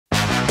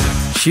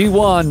She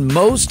won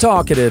most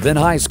talkative in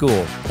high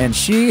school, and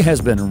she has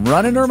been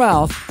running her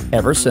mouth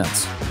ever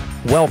since.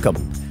 Welcome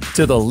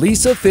to the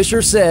Lisa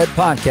Fisher Said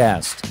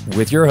podcast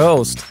with your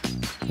host,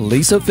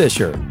 Lisa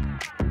Fisher.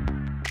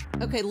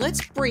 Okay,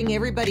 let's bring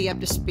everybody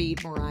up to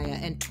speed, Mariah.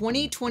 In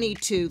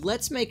 2022,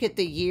 let's make it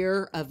the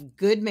year of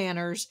good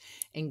manners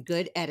and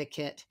good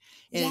etiquette.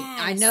 And Yes.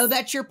 I know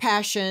that's your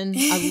passion.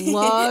 I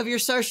love your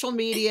social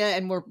media,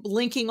 and we're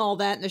linking all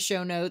that in the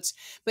show notes.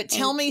 But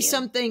tell Thank me you.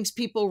 some things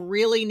people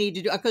really need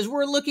to do, because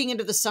we're looking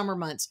into the summer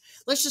months.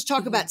 Let's just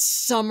talk about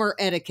summer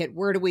etiquette.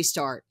 Where do we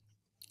start?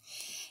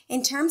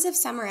 In terms of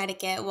summer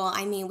etiquette, well,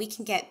 I mean, we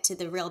can get to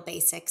the real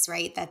basics,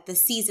 right? That the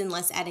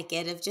seasonless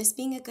etiquette of just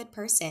being a good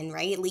person,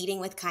 right?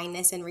 Leading with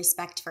kindness and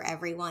respect for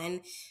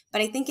everyone.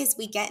 But I think as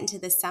we get into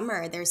the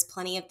summer, there's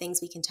plenty of things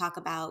we can talk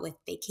about with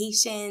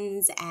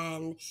vacations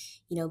and,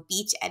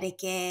 beach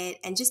etiquette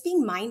and just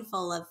being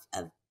mindful of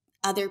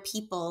other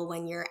people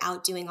when you're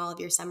out doing all of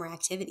your summer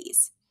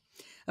activities.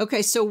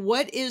 Okay, so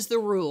what is the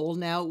rule?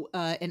 Now,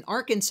 in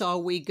Arkansas,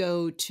 we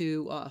go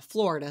to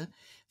Florida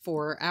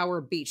for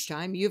our beach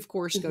time. You, of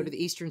course, go to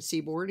the Eastern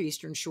Seaboard,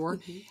 Eastern Shore.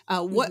 I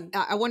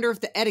wonder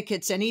if the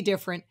etiquette's any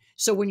different.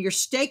 So when you're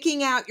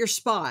staking out your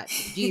spot,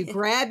 do you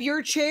grab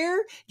your chair?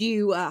 Do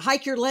you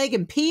hike your leg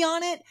and pee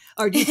on it?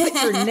 Or do you put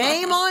your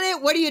name on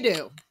it? What do you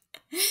do?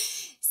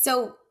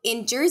 So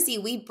in Jersey,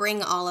 we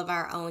bring all of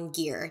our own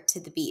gear to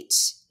the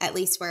beach, at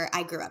least where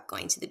I grew up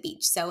going to the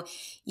beach. So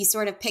you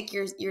sort of pick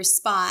your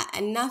spot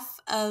enough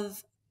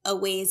of a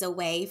ways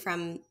away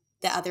from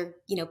the other,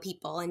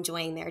 people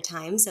enjoying their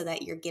time so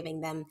that you're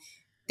giving them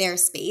their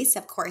space.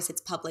 Of course, it's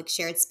public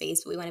shared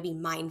space, but we want to be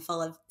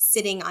mindful of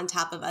sitting on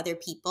top of other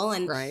people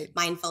and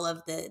mindful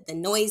of the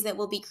noise that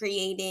we'll be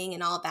creating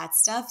and all of that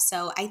stuff.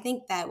 So I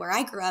think that where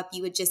I grew up,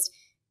 you would just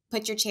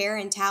put your chair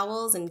and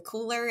towels and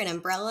cooler and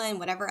umbrella and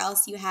whatever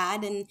else you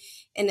had in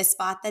a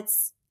spot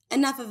that's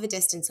enough of a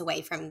distance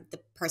away from the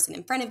person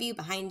in front of you,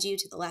 behind you,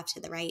 to the left,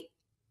 to the right.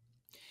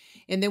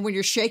 And then when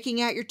you're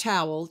shaking out your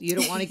towel, you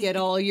don't want to get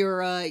all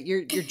your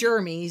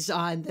germies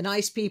on the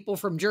nice people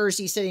from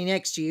Jersey sitting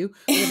next to you,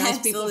 or the nice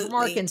people from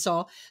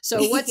Arkansas.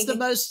 So what's the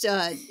most,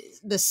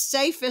 the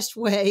safest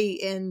way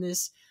in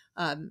this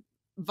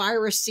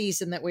virus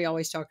season that we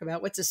always talk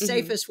about? What's the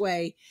safest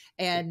way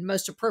and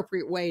most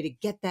appropriate way to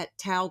get that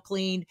towel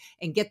cleaned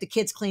and get the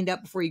kids cleaned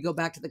up before you go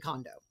back to the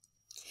condo?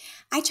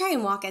 I try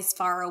and walk as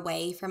far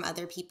away from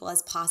other people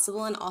as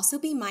possible and also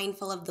be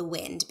mindful of the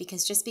wind,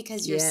 because just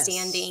because you're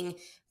standing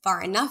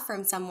far enough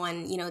from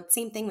someone,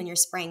 same thing when you're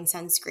spraying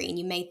sunscreen.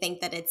 You may think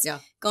that it's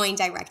going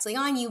directly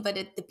on you, but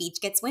the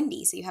beach gets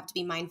windy. So you have to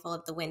be mindful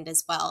of the wind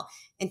as well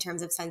in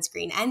terms of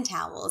sunscreen and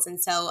towels.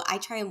 And so I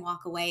try and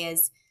walk away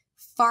as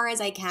far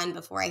as I can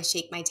before I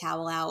shake my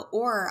towel out.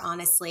 Or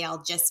honestly,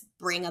 I'll just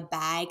bring a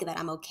bag that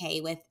I'm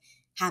okay with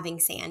having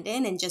sand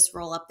in and just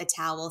roll up the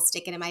towel,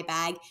 stick it in my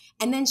bag,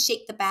 and then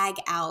shake the bag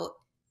out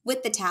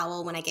with the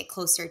towel when I get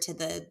closer to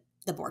the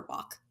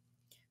boardwalk.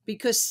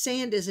 Because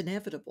sand is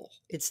inevitable.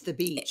 It's the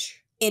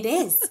beach. It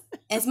is.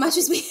 As much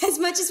as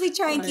we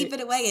try and keep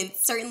it away,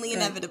 it's certainly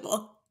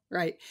inevitable.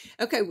 Right.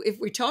 Okay.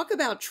 If we talk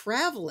about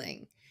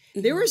traveling,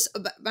 there was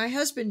my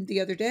husband the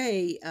other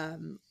day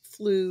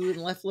flew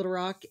and left Little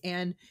Rock,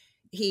 and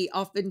he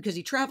often, because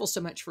he travels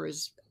so much for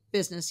his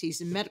business,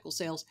 he's in medical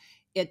sales.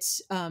 It's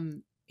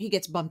he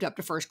gets bumped up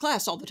to first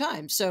class all the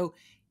time. So,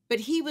 but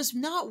he was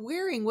not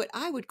wearing what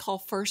I would call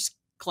first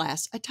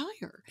class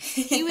attire.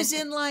 He was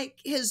in like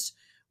his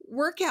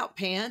workout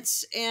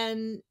pants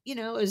and,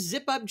 a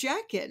zip up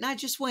jacket. And I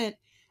just went,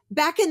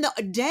 back in the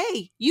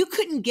day, you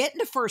couldn't get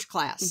into first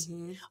class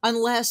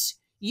unless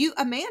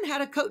a man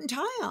had a coat and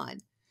tie on.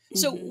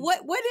 So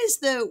what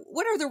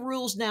are the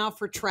rules now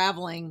for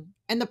traveling?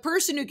 And the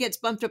person who gets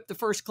bumped up to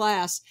first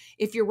class,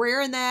 if you're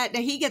wearing that,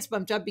 now he gets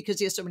bumped up because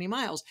he has so many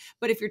miles.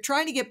 But if you're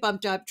trying to get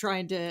bumped up,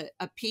 trying to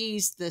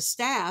appease the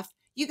staff,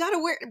 you got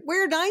to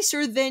wear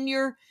nicer than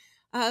your,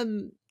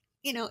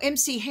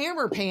 MC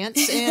Hammer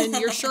pants and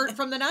your shirt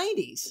from the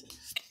 90s.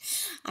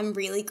 I'm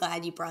really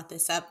glad you brought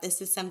this up.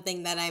 This is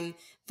something that I'm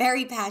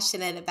very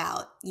passionate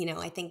about.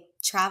 I think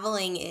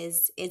traveling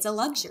is a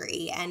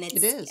luxury, and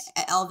it is.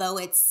 Although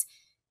it's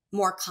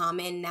more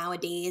common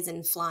nowadays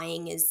and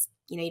flying is,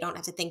 you don't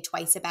have to think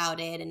twice about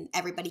it and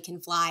everybody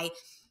can fly.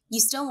 You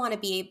still want to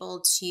be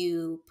able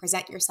to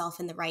present yourself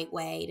in the right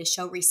way, to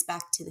show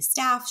respect to the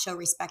staff, show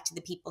respect to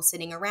the people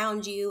sitting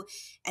around you.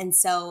 And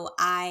so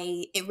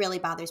it really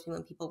bothers me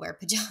when people wear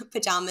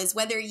pajamas,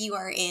 whether you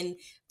are in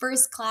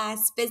first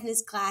class,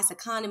 business class,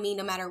 economy,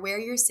 no matter where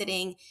you're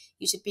sitting,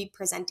 you should be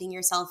presenting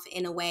yourself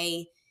in a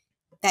way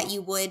that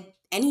you would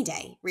any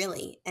day,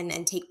 really,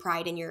 and take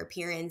pride in your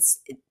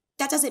appearance.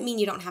 That doesn't mean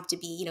you don't have to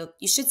be,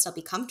 you should still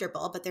be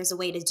comfortable, but there's a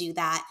way to do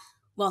that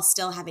while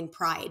still having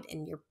pride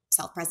in your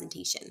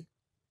self-presentation.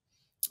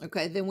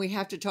 Okay, then we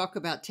have to talk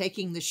about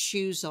taking the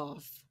shoes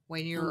off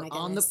when you're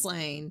on the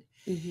plane.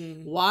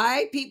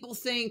 Why people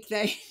think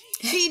they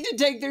need to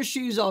take their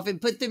shoes off and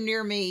put them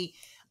near me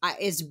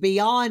is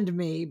beyond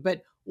me.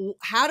 But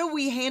how do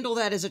we handle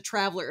that as a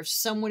traveler if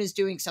someone is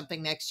doing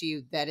something next to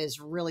you that is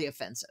really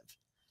offensive?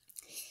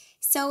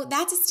 So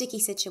that's a sticky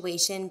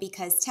situation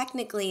because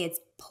technically it's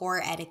poor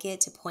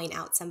etiquette to point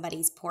out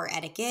somebody's poor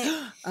etiquette.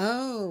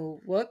 Oh,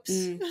 whoops.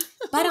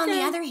 But on the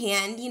Okay. other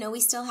hand, we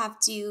still have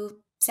to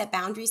set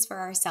boundaries for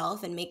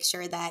ourselves and make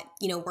sure that,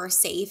 we're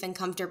safe and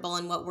comfortable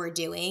in what we're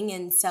doing.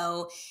 And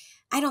so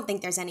I don't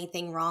think there's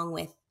anything wrong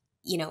with,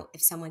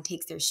 if someone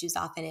takes their shoes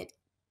off and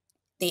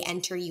they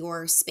enter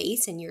your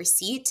space and your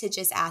seat, to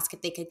just ask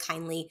if they could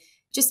kindly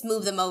just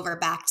move them over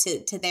back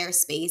to their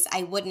space.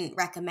 I wouldn't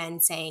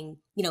recommend saying,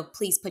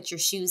 please put your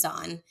shoes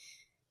on.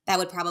 That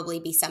would probably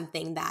be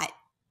something that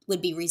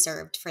would be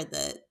reserved for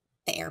the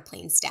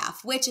airplane staff,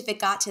 which if it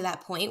got to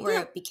that point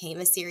where it became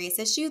a serious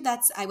issue,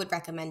 I would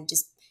recommend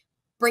just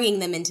bringing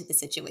them into the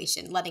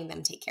situation, letting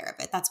them take care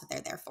of it. That's what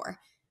they're there for.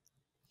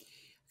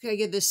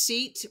 Okay, the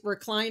seat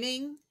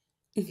reclining.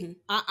 Mm-hmm.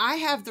 I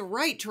have the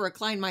right to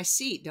recline my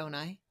seat, don't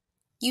I?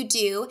 You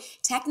do.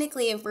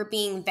 Technically, if we're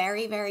being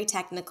very, very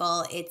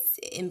technical, it's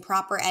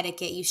improper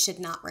etiquette. You should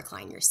not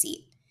recline your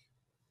seat.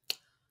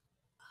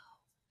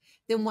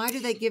 Then why do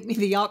they give me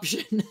the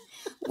option?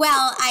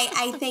 Well,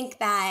 I think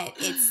that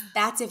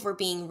that's if we're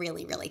being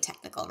really, really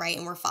technical, right?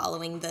 And we're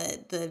following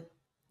the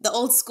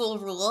old school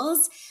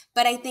rules.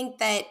 But I think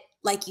that,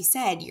 like you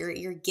said,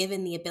 you're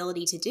given the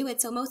ability to do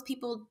it. So most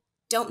people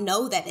don't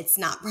know that it's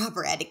not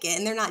proper etiquette,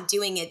 and they're not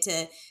doing it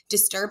to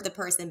disturb the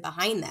person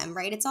behind them,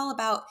 right? It's all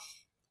about,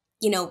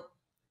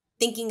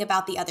 thinking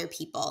about the other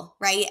people,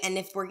 right? And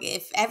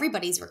if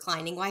everybody's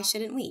reclining, why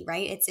shouldn't we,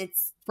 right?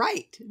 It's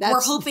right.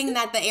 We're hoping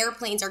that the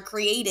airplanes are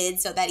created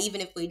so that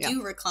even if we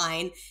do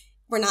recline,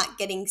 we're not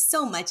getting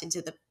so much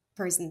into the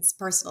person's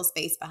personal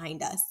space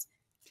behind us.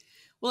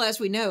 Well, as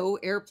we know,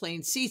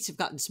 airplane seats have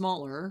gotten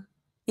smaller,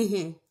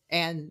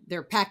 and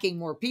they're packing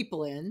more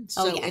people in,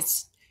 so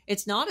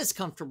it's not as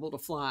comfortable to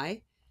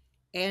fly,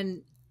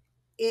 and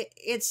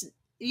it's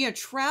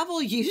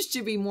travel used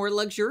to be more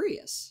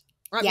luxurious.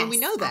 Right. Yes, we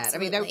know that.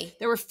 absolutely. I mean,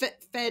 they were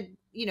fed,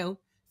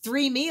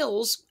 3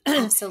 meals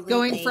Absolutely.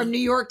 going from New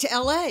York to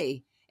LA.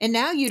 And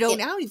now you don't.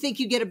 Now you think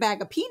you get a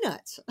bag of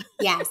peanuts.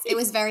 Yes, it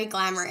was very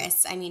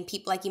glamorous. I mean,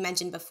 people, like you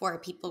mentioned before,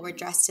 people were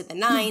dressed to the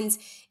nines.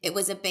 It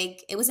was a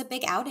big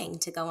outing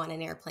to go on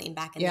an airplane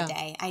back in the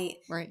day.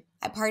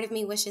 A part of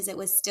me wishes it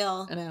was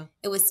still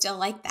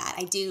like that.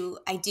 I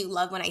do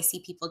love when I see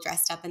people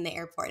dressed up in the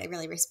airport. I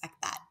really respect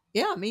that.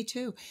 Yeah, me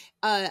too.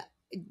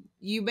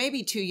 You may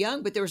be too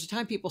young, but there was a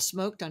time people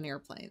smoked on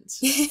airplanes.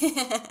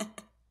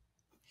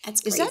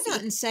 That's crazy. Is that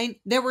not insane?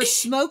 There were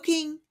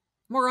smoking,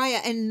 Mariah,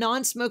 and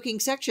non-smoking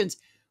sections.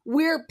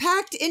 We're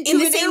packed into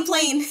an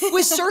airplane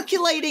with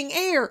circulating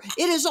air.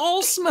 It is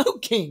all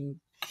smoking.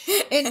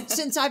 And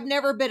since I've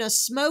never been a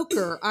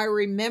smoker, I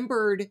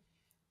remembered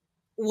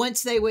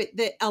once a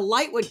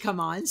light would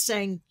come on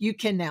saying you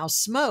can now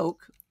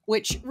smoke,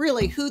 which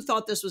really, who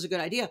thought this was a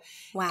good idea?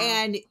 Wow.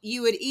 And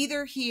you would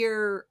either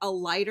hear a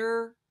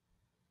lighter,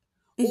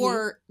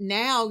 or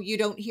now you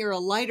don't hear a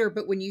lighter,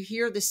 but when you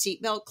hear the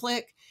seatbelt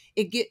click,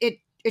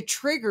 it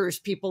triggers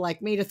people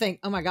like me to think,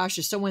 oh my gosh,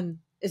 is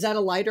that a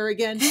lighter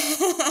again?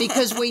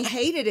 Because we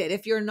hated it.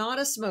 If you're not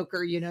a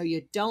smoker,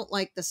 you don't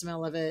like the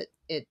smell of it.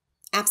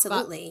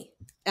 Absolutely.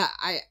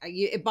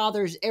 It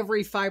bothers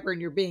every fiber in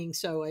your being.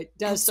 So it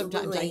does.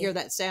 Absolutely. Sometimes I hear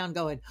that sound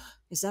going,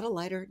 is that a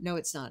lighter? No,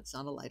 it's not. It's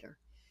not a lighter.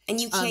 And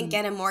you can't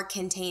get a more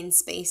contained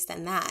space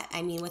than that.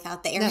 I mean,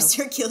 without the air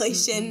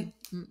circulation.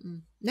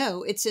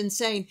 No, it's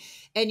insane.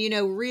 And,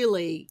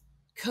 really,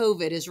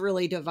 COVID has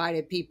really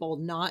divided people,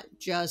 not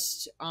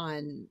just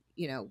on,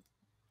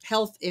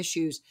 health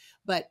issues,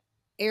 but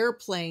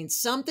airplanes.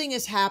 Something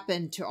has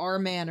happened to our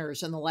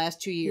manners in the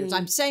last 2 years.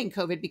 I'm saying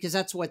COVID because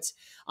that's what's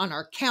on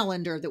our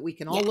calendar that we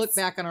can all look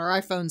back on our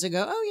iPhones and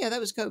go, oh, yeah, that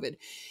was COVID.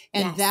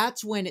 And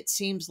that's when it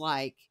seems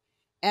like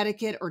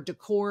etiquette or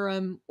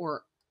decorum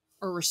or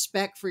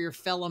respect for your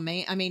fellow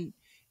man. I mean,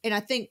 and I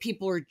think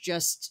people are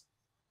just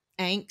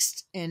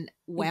angst and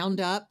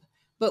wound up.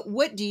 But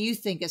what do you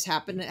think has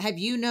happened? Have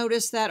you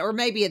noticed that? Or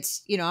maybe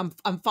it's,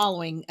 I'm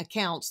following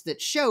accounts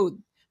that show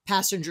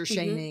passenger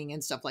shaming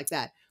and stuff like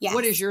that. Yes.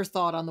 What is your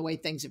thought on the way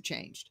things have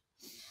changed?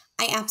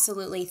 I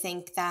absolutely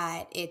think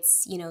that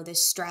it's, the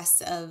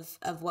stress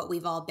of what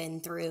we've all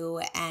been through,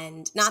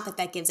 and not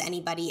that gives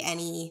anybody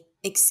any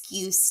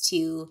excuse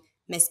to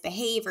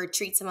misbehave or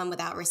treat someone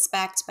without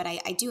respect. But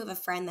I do have a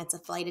friend that's a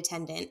flight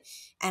attendant,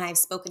 and I've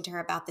spoken to her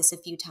about this a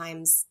few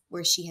times,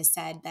 where she has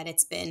said that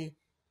it's been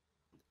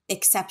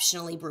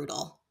exceptionally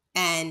brutal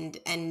and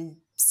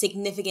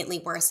significantly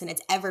worse than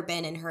it's ever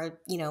been in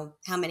her,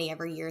 how many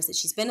ever years that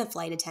she's been a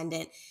flight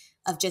attendant,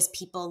 of just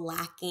people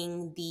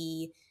lacking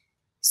the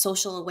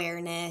social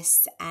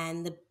awareness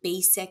and the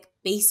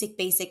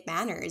basic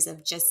manners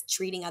of just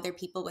treating other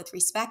people with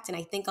respect. And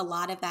I think a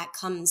lot of that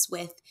comes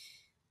with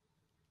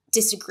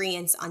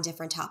disagreements on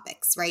different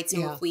topics, right?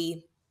 So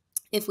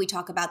if we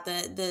talk about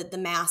the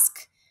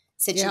mask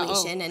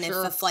situation, and if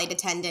a flight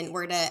attendant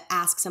were to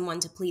ask someone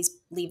to please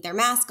leave their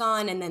mask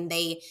on, and then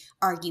they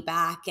argue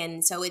back,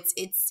 and so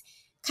it's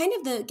kind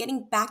of the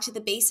getting back to the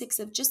basics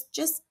of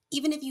just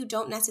even if you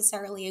don't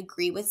necessarily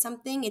agree with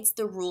something, it's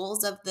the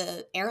rules of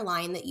the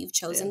airline that you've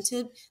chosen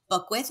to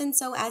book with. And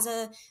so as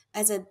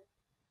a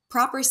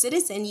proper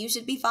citizen, you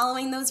should be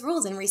following those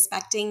rules and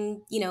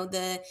respecting,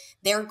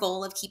 their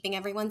goal of keeping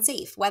everyone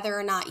safe, whether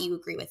or not you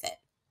agree with it.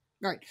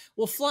 Right.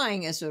 Well,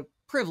 flying is a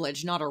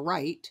privilege, not a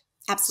right.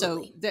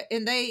 Absolutely. So,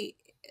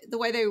 the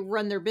way they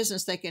run their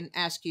business, they can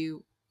ask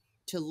you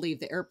to leave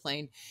the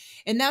airplane.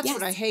 And that's Yes.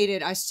 what I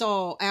hated. I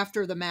saw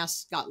after the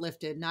mask got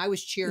lifted, and I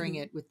was cheering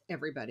it with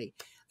everybody,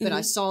 but I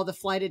saw the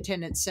flight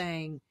attendant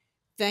saying,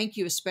 "Thank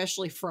you,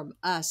 especially from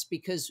us,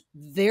 because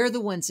they're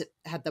the ones that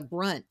had the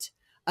brunt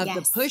of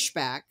the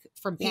pushback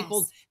from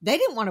people." Yes. They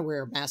didn't want to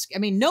wear a mask. I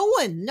mean, no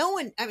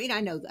one, I mean, I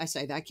know I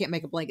say that I can't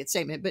make a blanket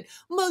statement, but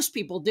most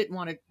people don't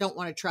want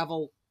to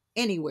travel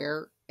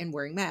anywhere and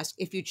wearing masks.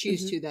 If you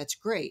choose to, that's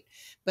great.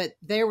 But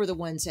they were the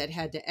ones that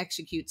had to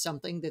execute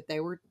something that they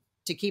were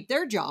to keep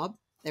their job.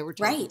 They were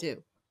told to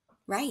do.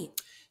 Right.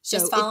 So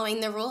just following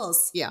the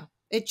rules. Yeah.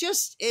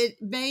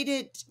 It made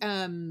it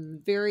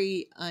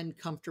very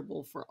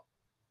uncomfortable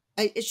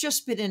it's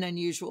just been an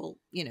unusual,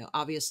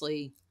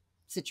 obviously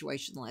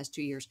situation the last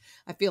 2 years.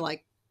 I feel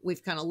like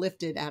we've kind of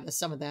lifted out of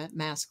some of that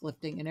mask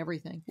lifting and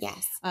everything.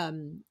 Yes.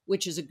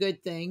 Which is a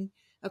good thing.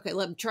 Okay.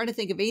 I'm trying to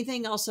think of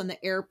anything else on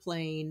the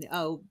airplane.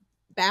 Oh,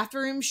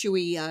 bathroom. Should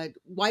we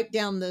wipe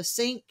down the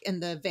sink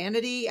and the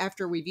vanity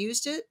after we've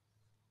used it?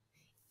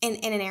 In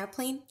an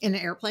airplane? In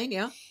an airplane,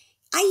 yeah.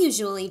 I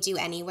usually do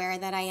anywhere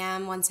that I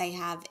am once I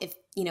have,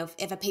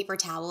 if a paper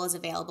towel is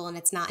available and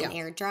it's not an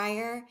air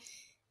dryer.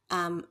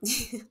 I'll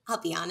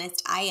be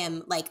honest, I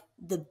am like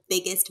the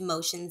biggest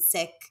motion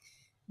sick,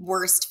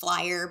 worst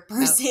flyer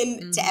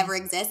person to ever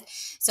exist.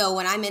 So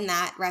when I'm in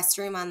that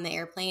restroom on the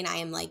airplane, I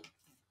am like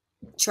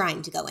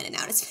trying to go in and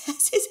out as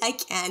fast as I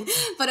can.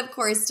 But of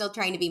course, still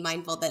trying to be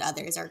mindful that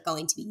others are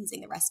going to be using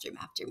the restroom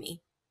after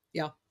me.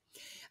 Yeah.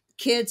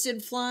 Kids in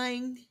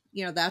flying,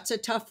 that's a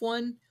tough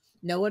one.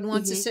 No one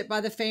wants to sit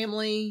by the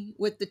family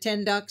with the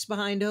 10 ducks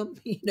behind them,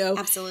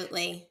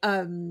 Absolutely.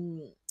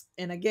 And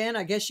again,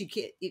 I guess you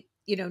can't,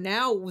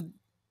 now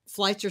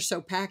flights are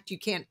so packed, you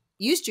could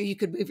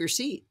move your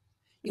seat.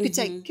 You could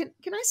say, can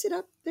I sit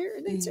up there?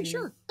 And they'd say,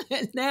 sure.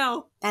 And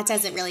now that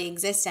doesn't really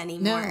exist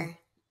anymore.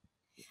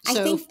 No. I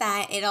think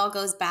that it all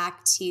goes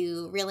back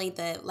to really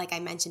like I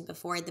mentioned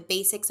before, the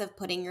basics of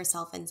putting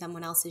yourself in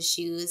someone else's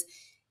shoes.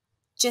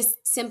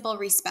 Just simple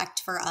respect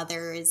for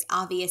others.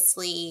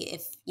 Obviously,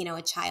 if,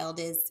 a child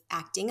is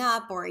acting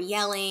up or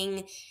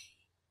yelling,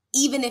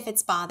 even if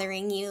it's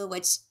bothering you,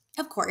 which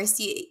of course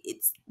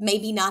it's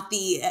maybe not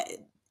the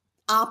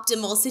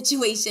optimal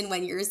situation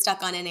when you're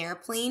stuck on an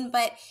airplane,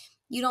 but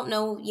you don't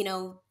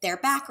know, their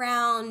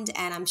background,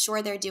 and I'm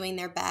sure they're doing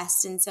their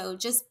best. And so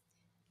just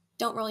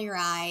don't roll your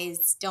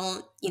eyes.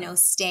 Don't,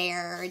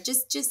 stare.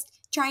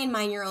 Just try and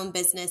mind your own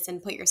business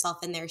and put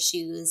yourself in their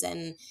shoes,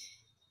 and,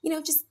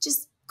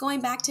 just going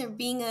back to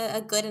being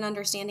a good and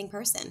understanding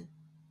person.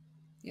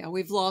 Yeah,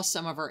 we've lost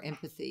some of our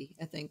empathy,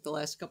 I think, the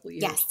last couple of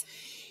years. Yes,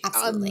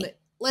 absolutely.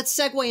 Let's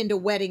segue into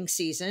wedding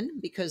season,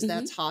 because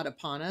that's hot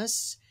upon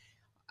us.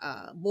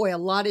 Boy, a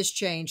lot has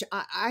changed.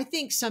 I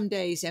think some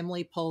days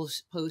Emily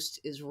Post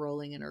is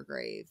rolling in her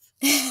grave.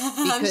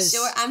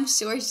 I'm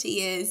sure she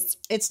is.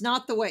 It's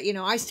not the way,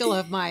 I still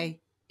have my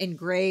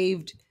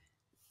engraved,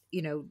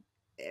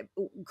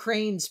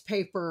 Crane's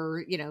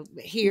paper,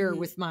 here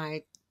with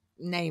my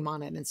name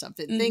on it and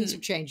something. Things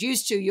have changed.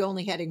 Used to, you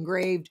only had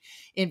engraved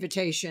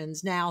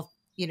invitations. Now,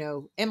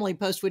 Emily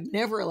Post would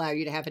never allow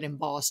you to have it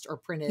embossed or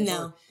printed.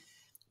 No.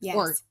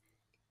 Or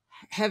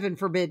heaven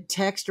forbid,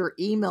 text or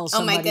email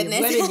somebody. Oh my goodness.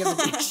 Wedding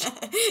invitation.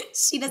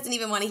 She doesn't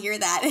even want to hear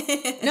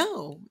that.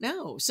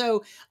 No.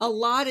 So a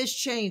lot has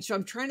changed. So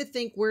I'm trying to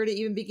think where to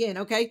even begin.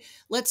 Okay,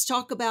 let's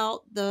talk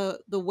about the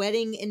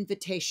wedding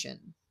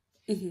invitation.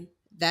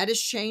 That has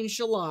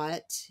changed a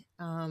lot.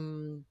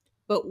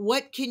 But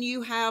what can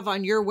you have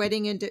on your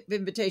wedding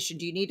invitation?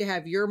 Do you need to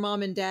have your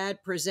mom and dad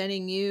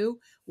presenting you?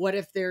 What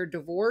if they're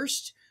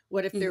divorced?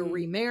 What if they're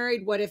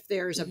remarried? What if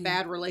there's a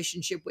bad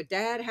relationship with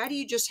dad? How do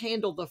you just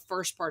handle the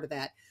first part of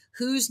that?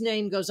 Whose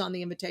name goes on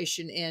the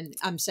invitation in,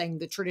 I'm saying,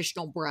 the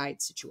traditional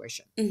bride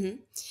situation?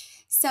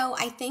 So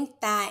I think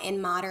that in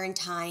modern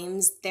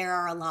times, there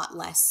are a lot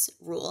less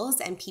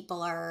rules, and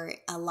people are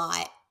a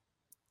lot,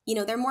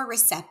 they're more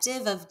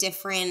receptive of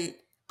different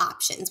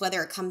options,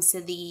 whether it comes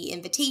to the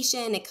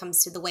invitation, it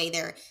comes to the way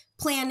they're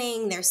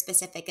planning their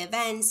specific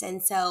events.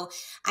 And so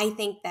I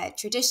think that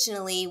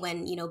traditionally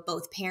when,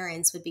 both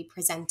parents would be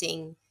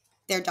presenting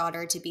their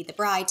daughter to be the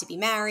bride, to be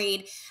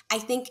married, I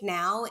think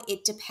now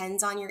it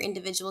depends on your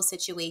individual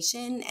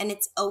situation, and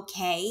it's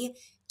okay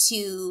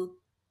to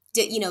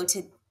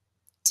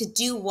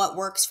do what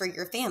works for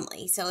your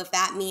family. So if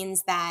that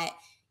means that,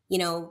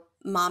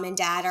 mom and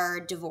dad are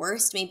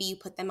divorced, maybe you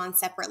put them on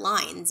separate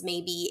lines.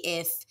 Maybe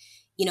if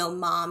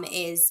mom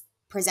is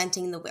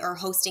presenting or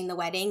hosting the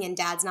wedding and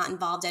dad's not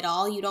involved at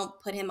all, you don't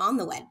put him on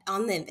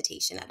the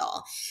invitation at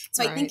all.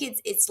 So right. I think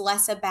it's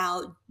less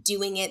about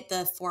doing it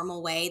the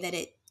formal way that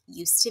it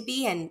used to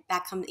be. And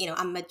that comes,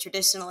 I'm a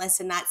traditionalist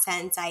in that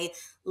sense. I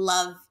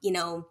love,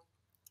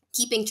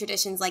 keeping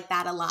traditions like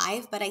that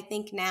alive. But I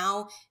think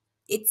now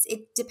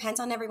it depends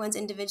on everyone's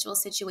individual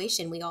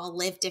situation. We all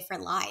live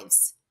different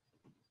lives.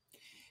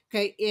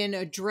 Okay, in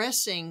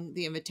addressing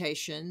the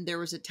invitation, there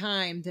was a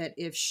time that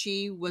if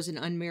she was an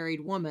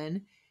unmarried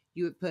woman,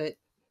 you would put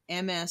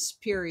MS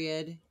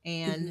period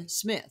and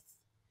Smith.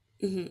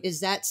 Is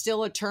that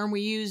still a term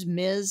we use,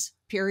 Ms.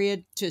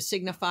 period, to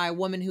signify a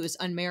woman who is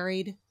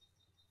unmarried?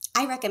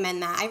 I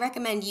recommend that. I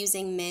recommend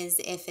using Ms.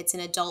 if it's an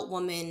adult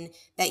woman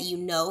that you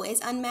know is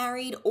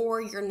unmarried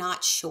or you're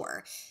not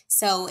sure.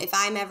 So if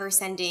I'm ever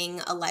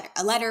sending a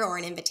letter or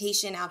an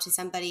invitation out to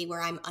somebody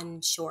where I'm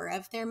unsure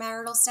of their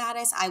marital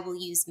status, I will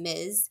use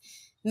Ms.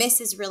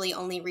 Miss is really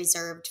only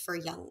reserved for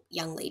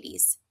young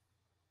ladies.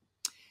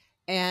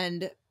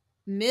 And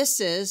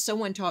Mrs.,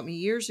 someone taught me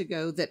years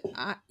ago that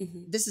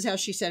this is how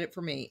she said it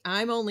for me.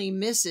 I'm only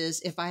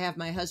Mrs. if I have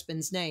my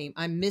husband's name.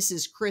 I'm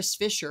Mrs. Chris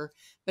Fisher,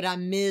 but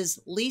I'm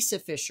Ms. Lisa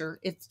Fisher.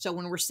 So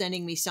when we're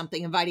sending me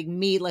something, inviting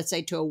me, let's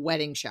say, to a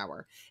wedding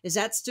shower. Is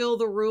that still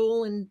the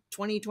rule in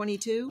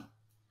 2022?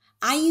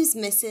 I use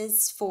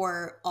Mrs.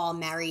 for all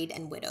married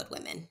and widowed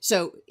women.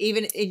 So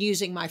even in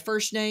using my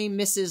first name,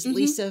 Mrs.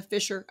 Lisa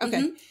Fisher.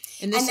 Okay.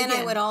 And then again,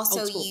 I would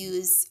also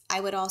use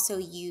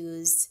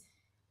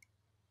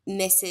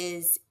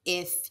Mrs.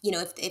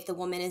 if the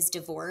woman is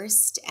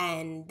divorced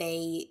and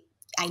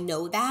I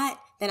know that,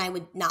 then I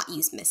would not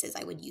use Mrs.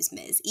 I would use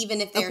Ms. Even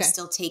if they're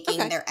still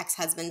taking their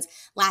ex-husband's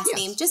last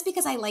name, just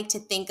because I like to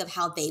think of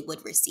how they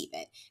would receive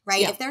it,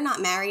 right? If they're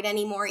not married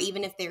anymore,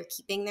 even if they're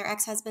keeping their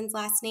ex-husband's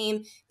last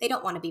name, they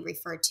don't want to be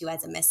referred to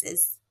as a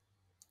Mrs.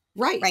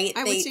 Right. Right.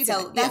 I would see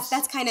that.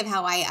 That's kind of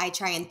how I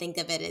try and think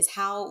of it, is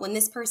how, when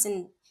this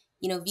person,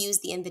 views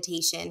the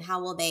invitation,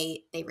 how will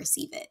they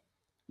receive it?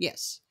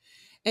 Yes.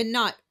 And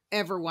not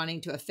ever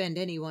wanting to offend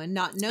anyone,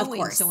 not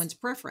knowing someone's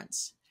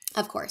preference.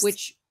 Of course.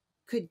 Which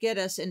could get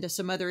us into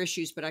some other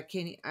issues, but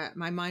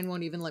my mind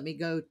won't even let me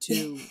go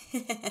to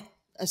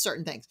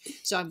certain things.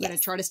 So I'm going to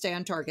try to stay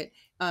on target.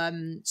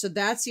 So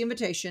that's the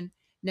invitation.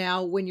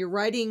 Now, when you're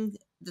writing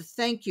the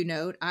thank you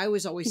note, I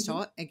was always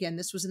taught, again,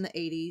 this was in the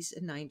 80s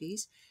and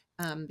 90s,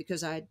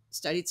 because I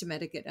studied some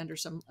etiquette under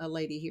a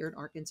lady here in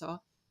Arkansas.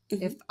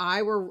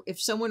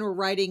 If someone were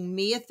writing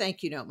me a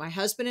thank you note, my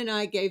husband and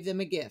I gave them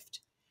a gift.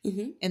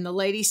 And the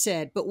lady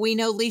said, but we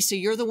know, Lisa,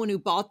 you're the one who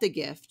bought the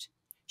gift.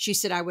 She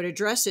said, I would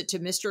address it to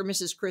Mr. and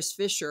Mrs. Chris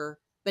Fisher,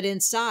 but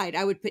inside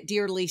I would put,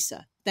 Dear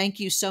Lisa, thank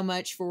you so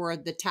much for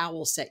the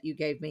towel set you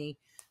gave me.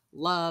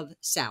 Love,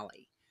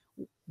 Sally.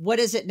 What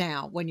is it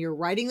now when you're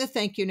writing the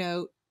thank you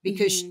note?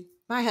 Because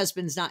my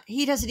husband's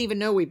he doesn't even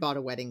know we bought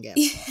a wedding gift,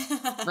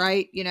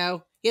 right? He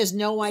has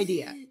no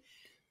idea,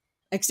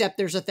 except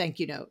there's a thank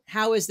you note.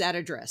 How is that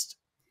addressed?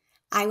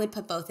 I would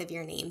put both of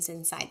your names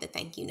inside the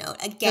thank you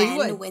note.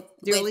 Again, with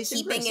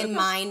keeping in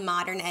mind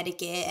modern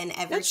etiquette and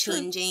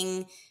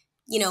ever-changing,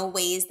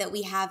 ways that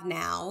we have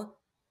now.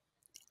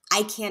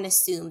 I can't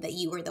assume that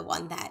you were the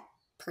one that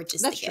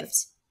purchased the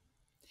gift.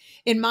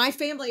 In my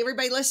family,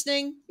 everybody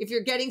listening, if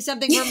you're getting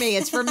something for me,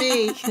 it's for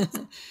me.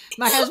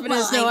 My husband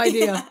has no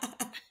idea.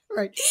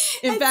 Right.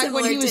 In fact,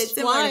 when he was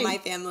flying, to my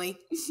family.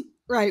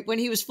 Right. When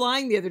he was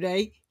flying the other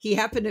day, he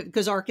happened to,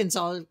 because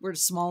Arkansas, we're a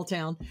small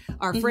town.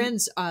 Our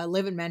friends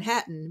live in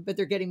Manhattan, but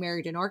they're getting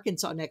married in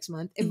Arkansas next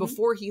month. And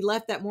before he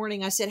left that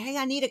morning, I said, hey,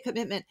 I need a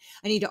commitment.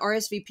 I need to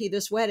RSVP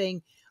this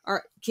wedding.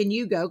 Or can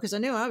you go? Because I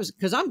knew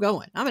because I'm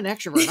going. I'm an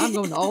extrovert. I'm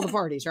going to all the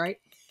parties, right?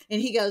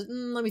 And he goes,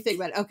 let me think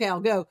about it. Okay, I'll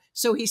go.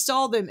 So he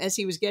saw them as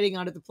he was getting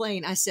onto the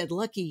plane. I said,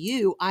 lucky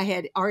you, I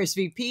had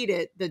RSVP'd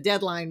it. The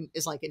deadline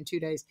is like in 2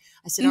 days.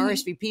 I said,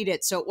 RSVP'd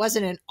it. So it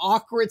wasn't an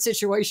awkward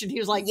situation. He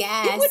was like,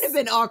 it wouldn't have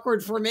been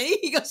awkward for me.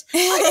 He goes,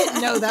 I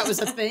didn't know that was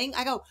a thing.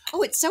 I go,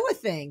 oh, it's so a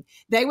thing.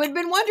 They would have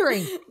been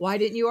wondering, why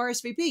didn't you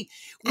RSVP?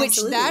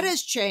 Which that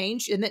has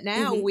changed, and that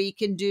now we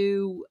can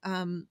do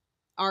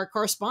our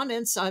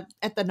correspondence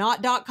at the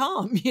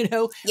not.com,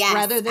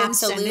 rather than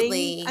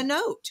sending a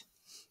note.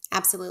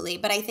 Absolutely.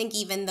 But I think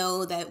even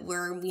though that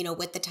we're,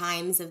 with the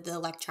times of the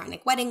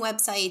electronic wedding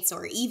websites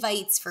or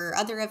evites for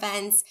other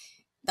events,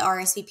 the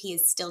RSVP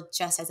is still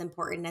just as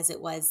important as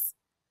it was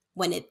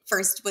when it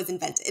first was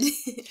invented.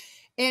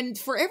 And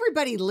for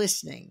everybody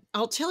listening,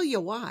 I'll tell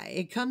you why.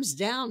 It comes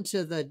down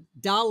to the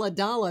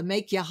dollar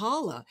make you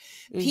holla.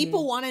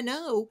 People want to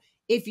know,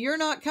 if you're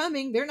not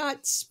coming, they're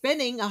not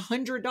spending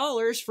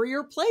 $100 for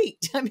your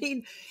plate. I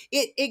mean,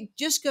 it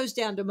just goes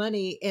down to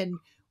money. And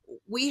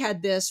we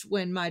had this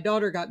when my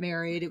daughter got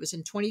married. It was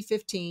in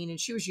 2015, and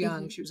she was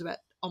young. She was about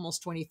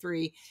almost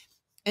 23.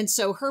 And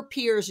so her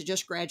peers had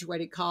just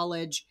graduated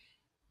college,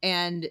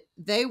 and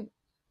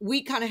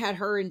we kind of had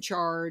her in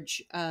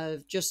charge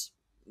of just,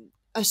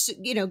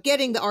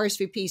 getting the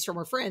RSVPs from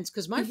her friends,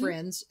 because my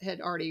friends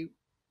had already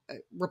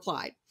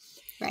replied.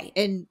 Right.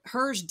 And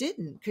hers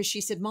didn't, because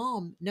she said,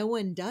 Mom, no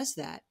one does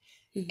that.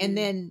 And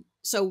then,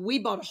 so we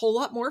bought a whole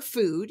lot more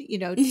food,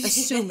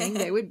 assuming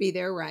they would be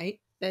there, right?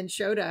 Then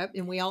showed up,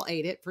 and we all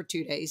ate it for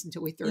 2 days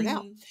until we threw it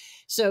out.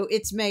 So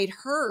it's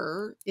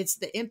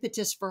the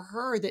impetus for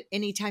her that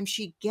anytime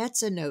she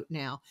gets a note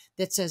now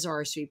that says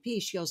RSVP,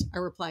 she goes, I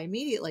reply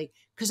immediately,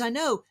 because I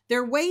know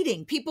they're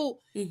waiting. People,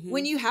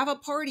 when you have a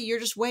party, you're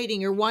just waiting.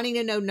 You're wanting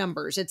to know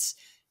numbers.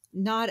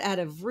 not out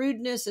of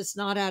rudeness. It's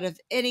not out of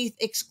any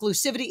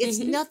exclusivity. It's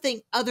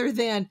nothing other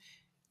than,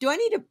 do I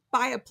need to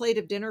buy a plate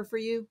of dinner for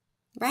you?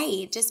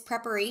 Right. Just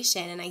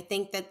preparation. And I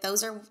think that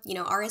those are,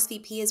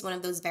 RSVP is one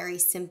of those very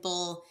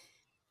simple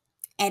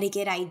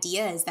etiquette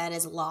ideas that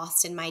is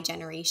lost in my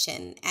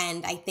generation.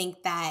 And I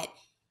think that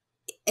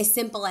as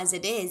simple as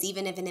it is,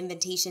 even if an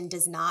invitation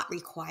does not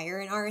require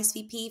an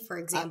RSVP, for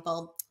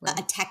example,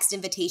 a text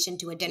invitation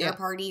to a dinner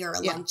party or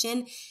a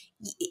luncheon,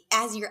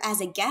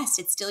 as a guest,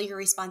 it's still your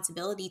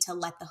responsibility to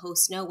let the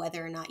host know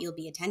whether or not you'll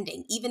be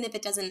attending, even if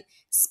it doesn't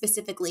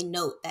specifically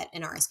note that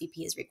an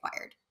RSVP is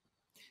required.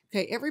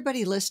 Okay,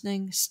 everybody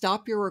listening,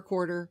 stop your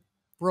recorder,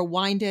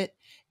 rewind it,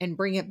 and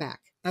bring it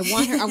back. I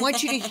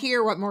want you to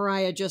hear what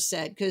Mariah just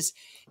said, because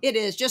it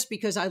is just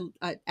because I,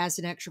 as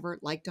an extrovert,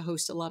 like to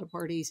host a lot of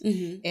parties,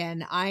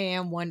 and I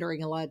am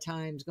wondering a lot of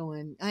times,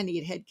 going, I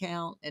need head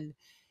count, and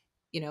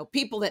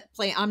people that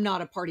play. I'm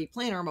not a party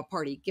planner; I'm a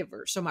party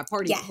giver. So my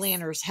party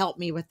planners help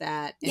me with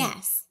that,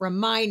 and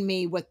remind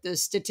me what the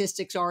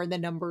statistics are and the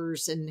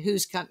numbers and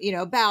who's come.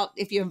 About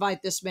if you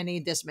invite this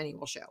many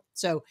will show.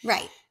 So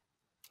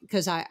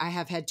because I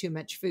have had too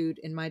much food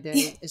in my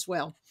day as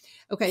well.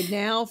 Okay,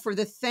 now for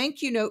the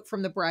thank you note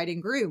from the bride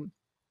and groom.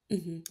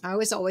 I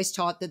was always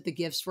taught that the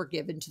gifts were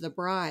given to the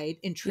bride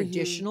in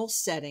traditional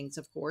settings,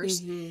 of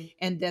course,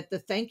 and that the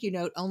thank you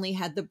note only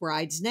had the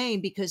bride's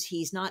name because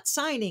he's not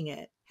signing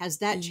it. Has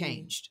that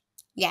changed?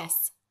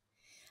 Yes.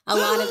 A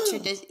lot of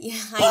tradition. Yeah,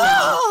 I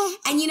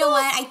know. And you know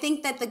what? I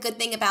think that the good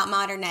thing about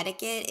modern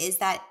etiquette is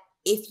that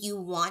if you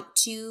want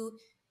to,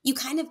 you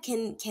kind of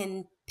can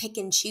pick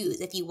and choose.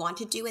 If you want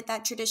to do it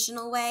that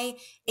traditional way,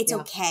 it's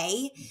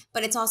okay,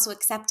 but it's also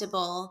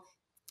acceptable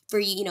for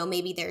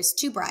maybe there's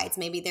two brides,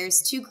 maybe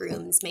there's two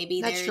grooms,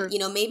 maybe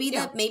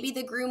maybe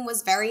the groom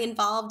was very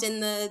involved in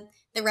the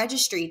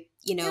registry,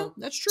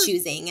 that's true.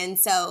 choosing. And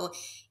so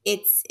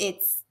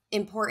it's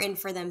important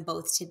for them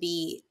both to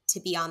be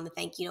on the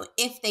thank you note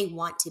if they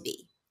want to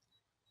be.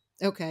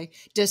 Okay.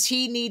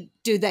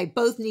 Do they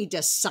both need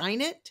to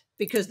sign it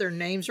because their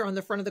names are on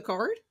the front of the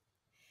card?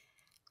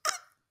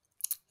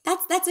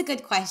 That's a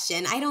good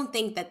question. I don't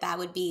think that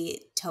would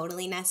be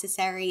totally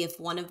necessary if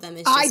one of them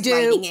is just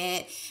writing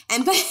it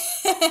and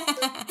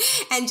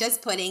and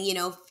just putting,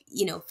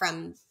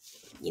 from,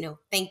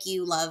 thank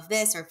you, love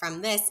this, or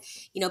from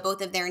this,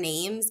 both of their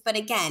names. But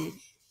again,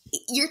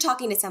 you're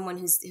talking to someone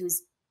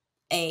who's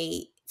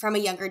from a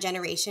younger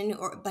generation,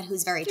 but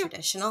who's very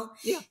traditional.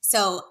 Yeah.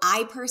 So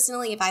I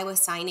personally, if I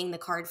was signing the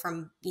card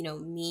from,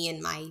 me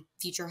and my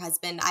future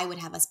husband, I would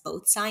have us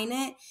both sign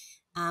it.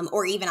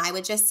 Or even I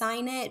would just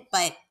sign it.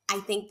 But I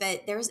think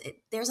that there's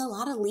a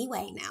lot of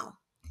leeway now.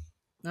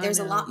 There's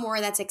a lot more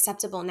that's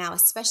acceptable now,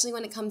 especially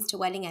when it comes to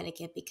wedding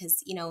etiquette,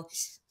 because,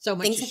 so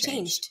much things have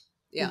changed.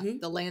 Yeah,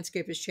 the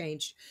landscape has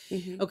changed.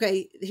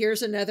 Okay,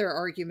 here's another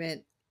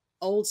argument.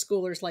 Old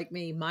schoolers like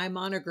me, my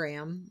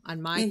monogram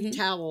on my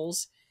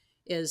towels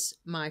is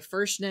my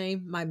first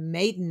name, my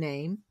maiden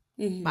name,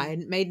 my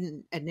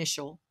maiden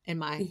initial, and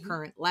my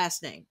current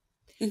last name.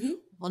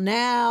 Well,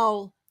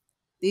 now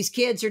these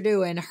kids are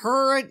doing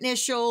her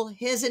initial,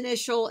 his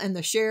initial, and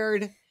the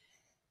shared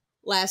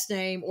last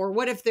name. Or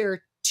what if there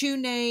are two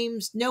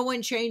names, no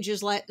one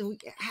changes?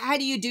 How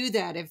do you do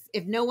that?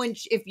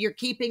 If you're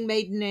keeping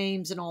maiden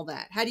names and all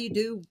that, how do you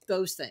do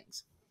those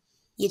things?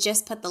 You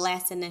just put the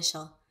last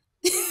initial.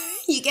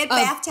 You get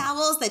bath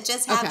towels that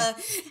just have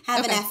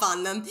an F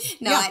on them.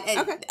 No,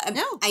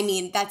 I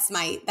mean, that's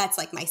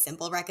like my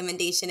simple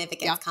recommendation if it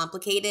gets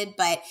complicated.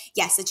 But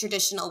yes, a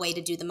traditional way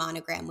to do the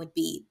monogram would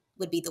be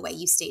the way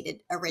you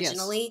stated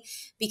originally,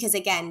 because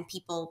again,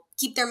 people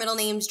keep their middle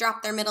names,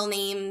 drop their middle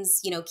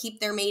names, keep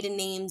their maiden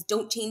names,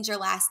 don't change their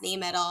last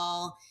name at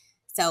all.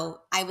 So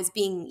I was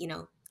being,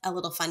 a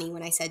little funny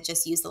when I said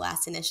just use the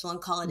last initial and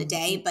call it a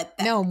day, but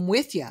no, I'm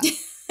with you.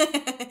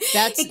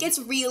 It gets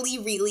really,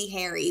 really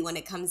hairy when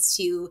it comes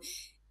to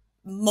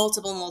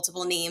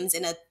multiple names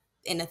in a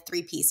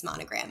 3-piece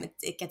monogram.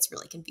 It gets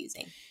really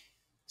confusing.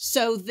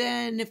 So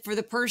then for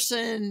the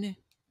person,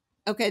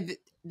 okay,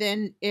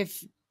 then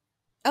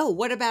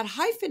what about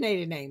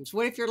hyphenated names?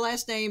 What if your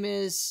last name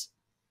is,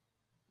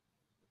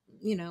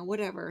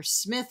 whatever,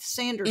 Smith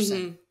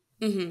Sanderson?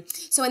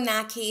 So in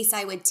that case,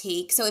 I would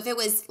take, so if it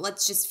was,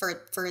 let's just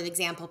for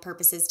example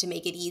purposes to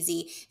make it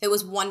easy, if it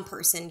was one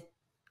person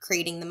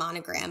creating the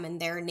monogram and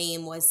their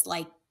name was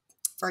like,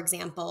 for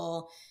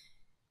example,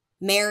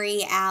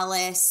 Mary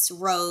Alice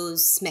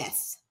Rose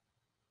Smith,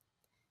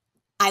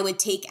 I would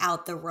take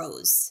out the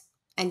Rose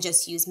and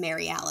just use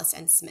Mary Alice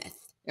and Smith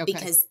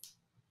because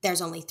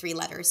there's only 3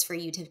 letters for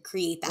you to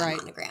create that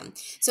monogram.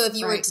 So if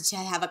you were to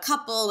have a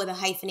couple with a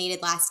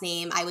hyphenated last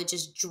name, I would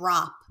just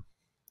drop,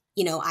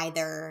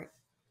 either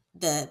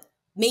the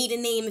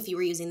maiden name, if you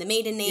were using the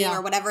maiden name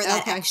or whatever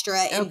that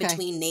extra in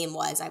between name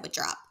was, I would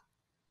drop.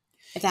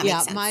 If that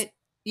makes sense.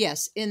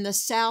 Yes. In the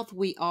South,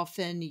 we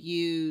often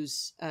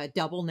use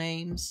double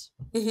names.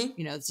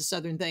 It's a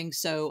Southern thing.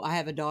 So I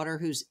have a daughter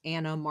who's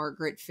Anna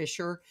Margaret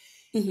Fisher.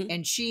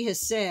 And she has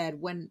said,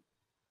 when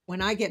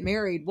I get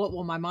married, what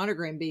will my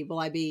monogram be? Will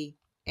I be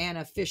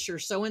Anna Fisher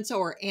so-and-so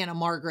or Anna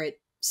Margaret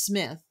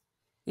Smith.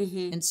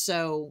 And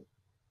so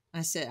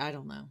I said, I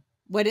don't know.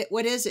 What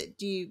is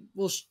it?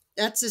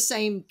 That's the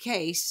same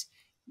case.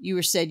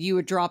 You said you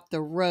would drop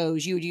the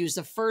Rose. You would use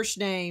the first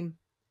name,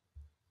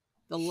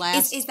 the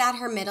last. Is that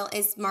her middle?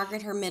 Is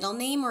Margaret her middle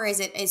name, or is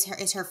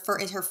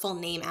her full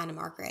name Anna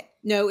Margaret?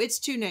 No, it's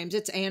two names.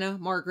 It's Anna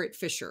Margaret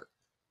Fisher.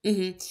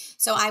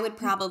 So I would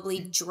probably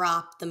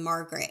drop the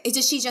Margaret.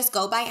 Does she just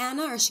go by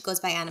Anna, or she goes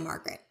by Anna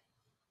Margaret?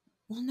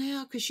 Well,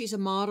 now, because she's a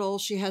model,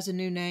 she has a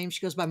new name.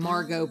 She goes by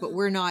Margot, but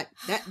we're not.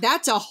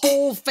 That's a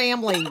whole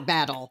family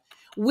battle.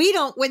 We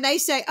don't, when they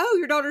say, oh,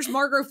 your daughter's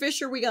Margot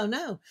Fisher, we go,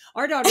 no,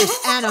 our daughter's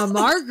Anna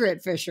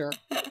Margaret Fisher,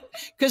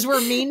 because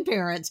we're mean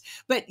parents.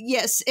 But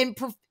yes, and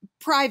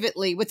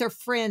privately with her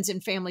friends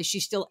and family,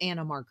 she's still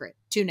Anna Margaret.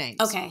 Two names.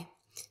 Okay,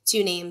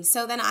 two names.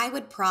 So then I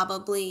would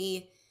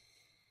probably...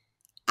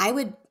 I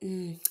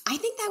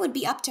think that would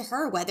be up to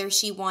her whether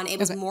she wanted, it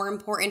was more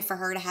important for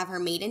her to have her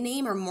maiden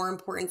name or more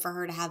important for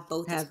her to have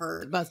both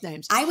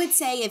names. I would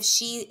say if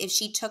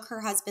she took her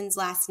husband's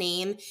last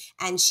name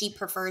and she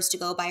prefers to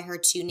go by her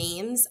two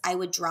names, I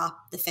would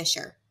drop the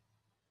Fisher.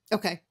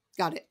 Okay.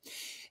 Got it.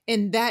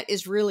 And that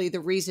is really the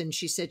reason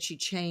she said she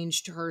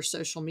changed her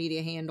social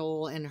media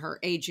handle and her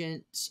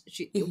agent.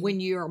 When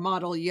you're a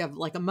model, you have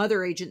like a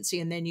mother agency,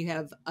 and then you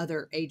have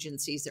other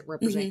agencies that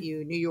represent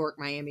you, New York,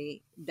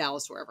 Miami,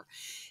 Dallas, wherever.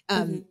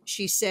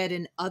 She said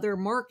in other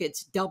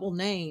markets, double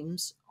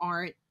names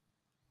aren't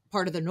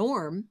part of the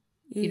norm,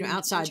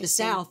 outside the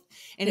South.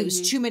 And it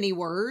was too many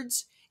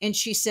words. And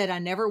she said, I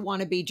never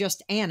want to be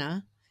just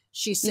Anna.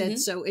 She said,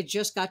 so it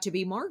just got to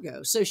be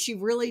Margot. So she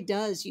really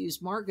does use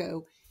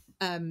Margot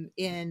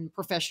in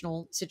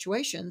professional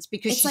situations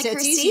because it's she like said her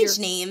it's easier.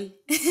 Stage name.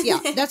 Yeah,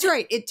 that's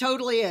right. It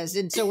totally is.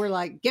 And so we're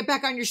like, get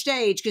back on your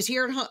stage because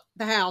here at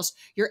the house,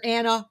 you're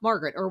Anna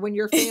Margaret, or when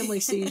your family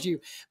sees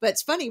you. But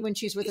it's funny when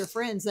she's with her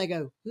friends, they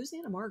go, who's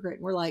Anna Margaret?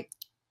 And we're like,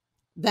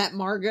 that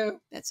Margot,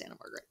 that's Anna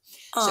Margaret.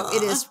 So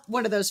it is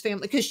one of those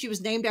family, because she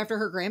was named after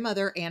her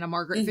grandmother, Anna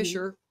Margaret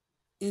Fisher.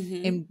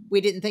 And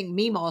we didn't think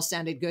Meemaw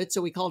sounded good,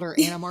 so we called her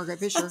Anna Margaret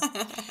Fisher.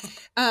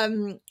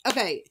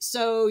 Okay,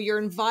 so you're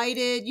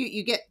invited.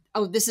 You get,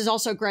 this is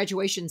also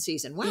graduation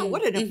season. Wow,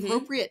 what an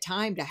appropriate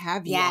time to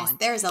have you on. Yes,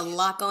 there's a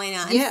lot going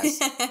on. Yes,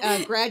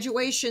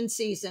 graduation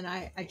season.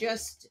 I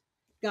just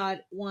got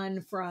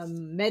one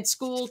from med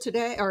school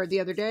today, or the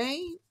other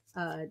day.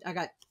 I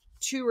got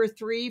 2 or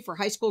 3 for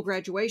high school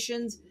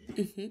graduations.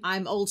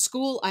 I'm old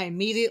school. I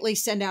immediately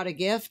send out a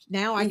gift.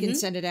 Now I can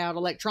send it out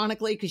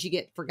electronically because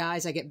for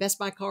guys, I get Best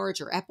Buy cards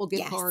or Apple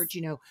gift cards.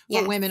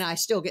 For women, I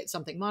still get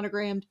something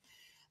monogrammed.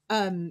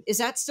 Is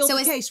that still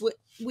the case?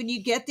 When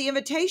you get the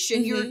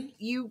invitation,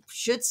 you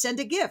should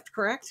send a gift,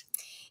 correct?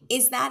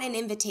 Is that an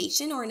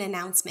invitation or an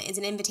announcement? Is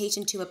it an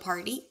invitation to a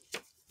party?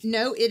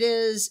 No, it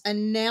is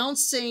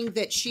announcing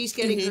that she's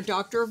getting her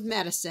Doctor of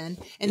Medicine,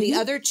 and the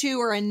other 2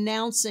 are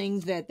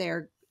announcing that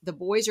the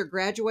boys are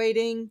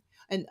graduating,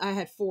 and I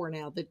had 4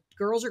 now. The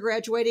girls are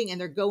graduating, and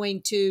they're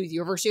going to the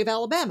University of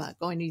Alabama,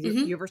 going to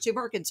the University of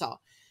Arkansas.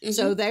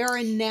 So they are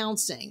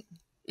announcing.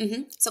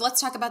 So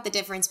let's talk about the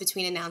difference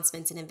between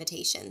announcements and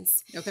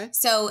invitations. Okay.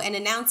 So an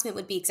announcement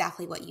would be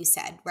exactly what you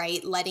said,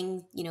 right?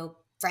 Letting,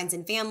 friends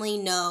and family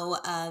know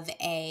of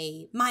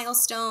a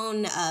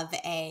milestone, of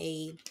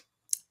a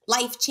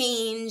life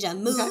change, a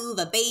move,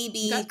 a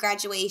baby,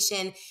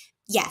 graduation.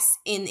 Yes,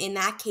 in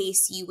that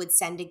case, you would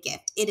send a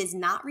gift. It is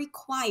not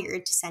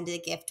required to send a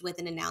gift with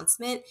an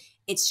announcement.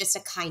 It's just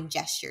a kind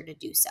gesture to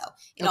do so.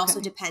 It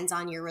also depends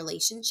on your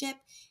relationship.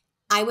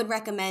 I would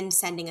recommend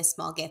sending a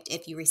small gift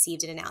if you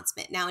received an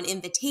announcement. Now, an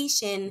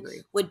invitation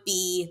would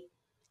be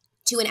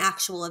to an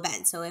actual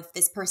event. So if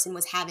this person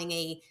was having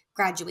a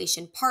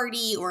graduation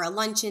party or a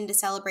luncheon to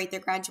celebrate their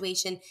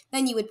graduation,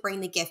 then you would bring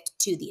the gift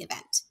to the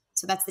event.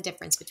 So that's the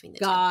difference between the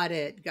two. Got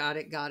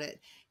it.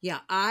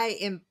 Yeah,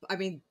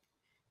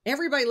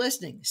 everybody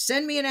listening,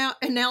 send me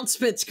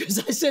announcements because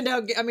I send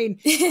out, I'm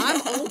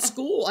old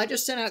school. I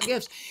just sent out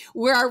gifts.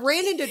 Where I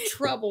ran into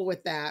trouble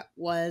with that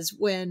was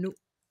when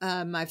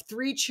I have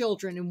 3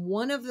 children, and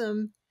one of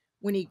them,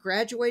 when he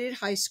graduated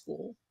high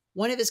school,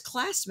 one of his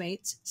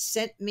classmates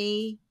sent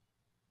me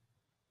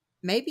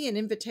maybe an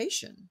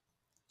invitation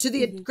to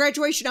the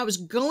graduation I was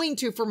going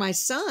to for my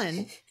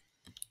son.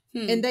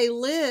 And they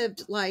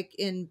lived like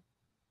in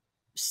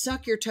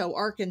Suck Your Toe,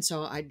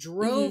 Arkansas. I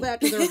drove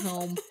out to their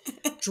home,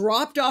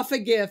 dropped off a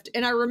gift.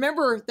 And I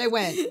remember they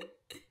went,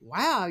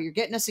 wow, you're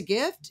getting us a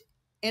gift?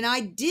 And I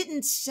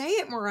didn't say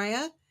it,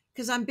 Mariah,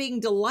 because I'm being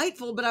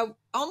delightful, but I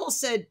almost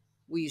said,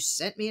 well, you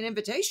sent me an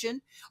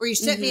invitation, or you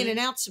sent me an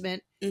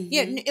announcement.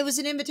 Yeah, it was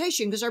an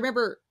invitation, because I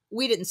remember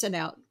we didn't send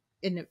out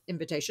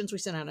invitations. We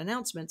sent out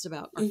announcements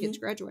about our kids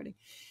graduating.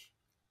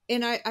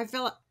 And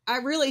I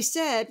really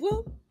said,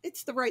 well,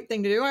 it's the right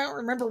thing to do. I don't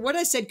remember what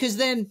I said, because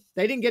then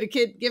they didn't get a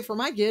gift for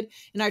my kid.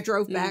 And I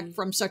drove back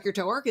from Suck Your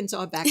Toe,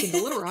 Arkansas, back into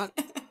Little Rock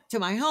to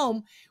my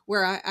home,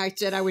 where I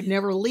said I would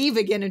never leave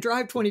again and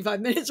drive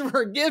 25 minutes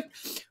for a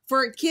gift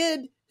for a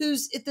kid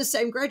who's at the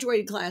same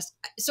graduating class.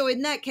 So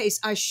in that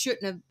case, I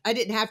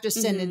didn't have to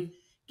send a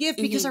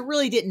gift because I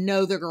really didn't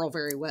know the girl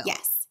very well.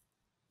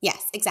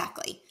 Yes,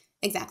 exactly.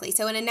 Exactly.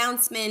 So an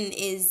announcement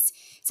is,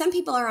 some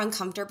people are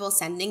uncomfortable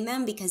sending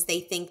them because they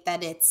think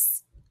that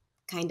it's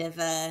kind of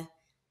a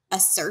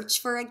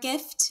search for a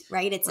gift,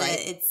 right?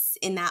 It's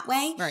in that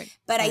way. Right.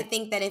 But I Right.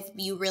 think that if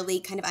you really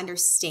kind of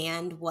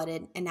understand what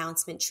an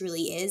announcement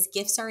truly is,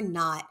 gifts are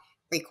not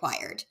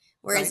required.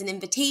 Whereas Right. an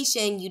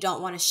invitation, you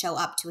don't want to show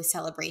up to a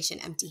celebration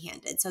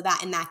empty-handed. So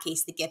that in that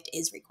case, the gift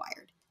is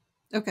required.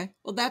 Okay.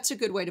 Well, that's a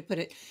good way to put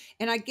it.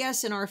 And I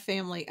guess in our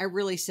family, I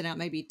really sent out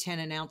maybe 10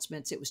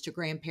 announcements. It was to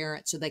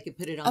grandparents so they could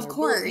put it on Of their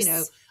course.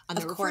 on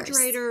Of the course.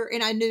 refrigerator.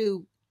 And I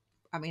knew,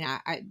 I mean,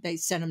 they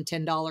sent them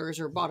 $10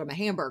 or bought them a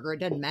hamburger. It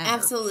doesn't matter.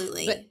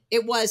 Absolutely. But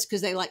it was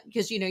because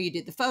because you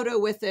did the photo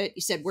with it.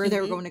 You said where they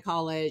were Mm-hmm. going to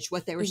college,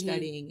 what they were Mm-hmm.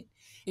 studying.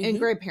 Mm-hmm. And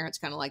grandparents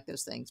kind of like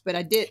those things. But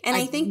I did. And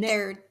I think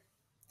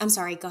I'm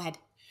sorry, go ahead.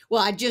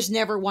 Well, I just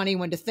never want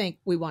anyone to think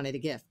we wanted a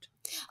gift.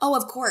 Oh,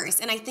 of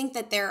course. And I think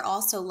that they're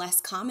also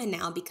less common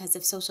now because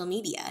of social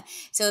media.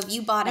 So if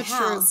you bought a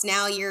house,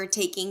 now you're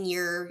taking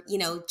your,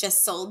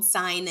 just sold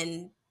sign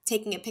and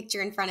taking a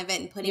picture in front of it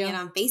and putting it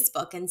on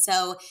Facebook. And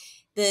so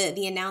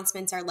the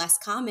announcements are less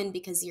common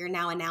because you're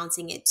now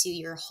announcing it to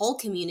your whole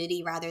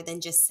community rather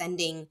than just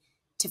sending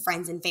to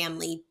friends and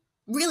family,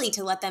 really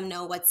to let them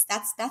know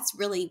that's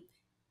really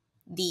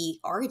the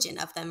origin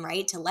of them,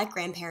 right? To let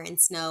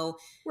grandparents know,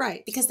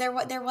 right? Because there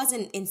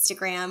wasn't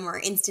Instagram or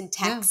instant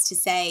text to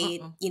say,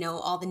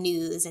 all the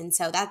news, and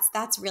so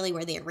that's really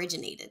where they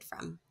originated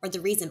from, or the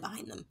reason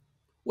behind them.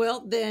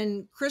 Well,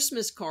 then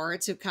Christmas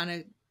cards have kind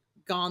of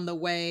gone the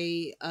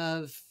way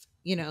of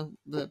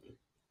the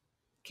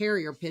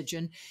carrier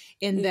pigeon,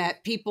 in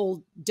that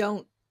people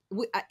don't.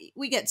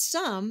 We get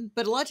some,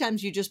 but a lot of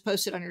times you just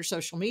post it on your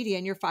social media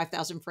and your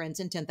 5,000 friends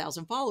and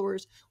 10,000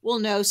 followers will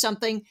know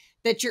something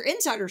that your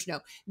insiders know.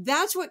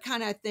 That's what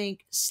kind of, I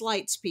think,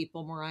 slights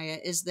people, Mariah,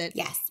 is that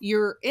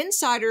your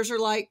insiders are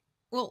like,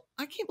 well,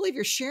 I can't believe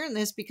you're sharing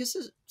this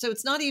so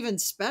it's not even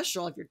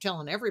special if you're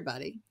telling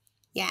everybody.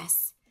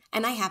 Yes.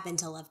 And I happen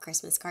to love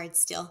Christmas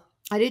cards still.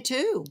 I did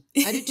too.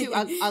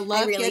 I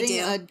love really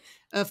getting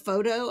a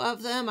photo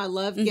of them. I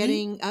love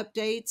getting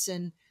updates,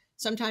 and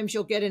sometimes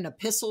you'll get an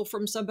epistle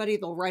from somebody.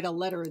 They'll write a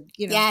letter,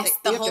 Yes,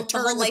 the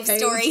whole life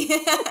story.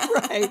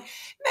 Right.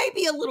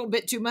 Maybe a little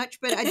bit too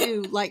much, but I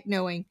do like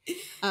knowing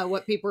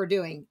what people are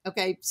doing.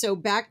 Okay. So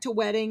back to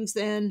weddings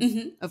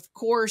then. Of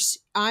course,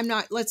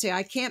 let's say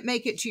I can't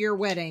make it to your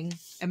wedding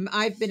and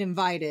I've been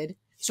invited.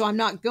 So I'm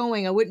not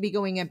going. I wouldn't be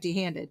going empty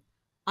handed.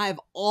 I've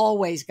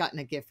always gotten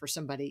a gift for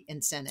somebody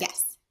and sent it.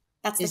 Yes.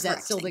 That's the Is correct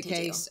that still the thing to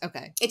case? do.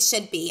 Okay. It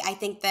should be. I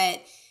think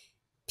that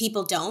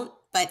people don't,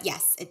 but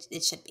yes,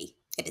 it should be.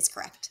 It is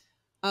correct.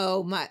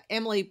 Oh, my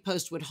Emily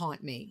Post would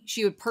haunt me.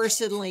 She would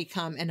personally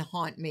come and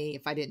haunt me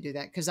if I didn't do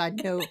that, because I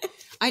know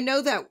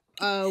that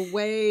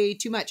way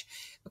too much.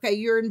 Okay,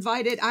 you're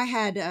invited.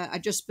 I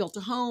just built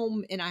a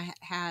home, and I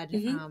had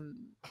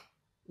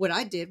what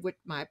I did, what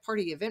my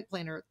party event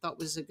planner thought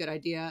was a good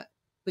idea,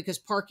 because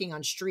parking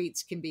on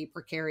streets can be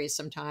precarious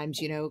sometimes,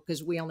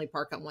 because we only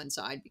park on one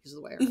side because of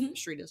the way our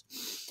street is.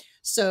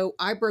 So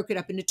I broke it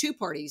up into 2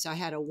 parties. I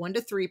had a 1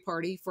 to 3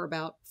 party for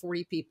about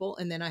 40 people.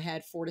 And then I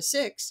had 4 to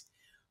 6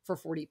 for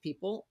 40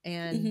 people.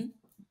 And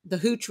the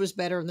hooch was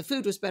better and the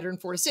food was better in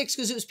 4 to 6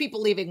 because it was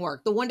people leaving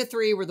work. The 1 to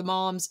 3 were the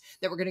moms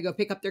that were going to go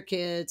pick up their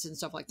kids and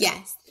stuff like that.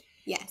 Yes.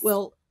 Yes.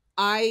 Well,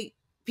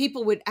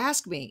 people would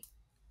ask me,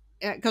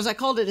 because I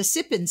called it a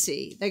sip and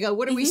see. They go,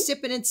 what are we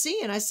sipping and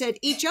seeing? I said,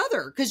 each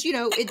other. Because,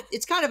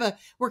 it's kind of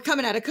we're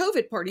coming out of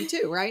COVID party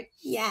too, right?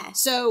 Yeah.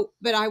 So,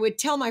 but I would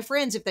tell my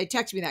friends if they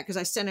text me that, because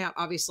I sent out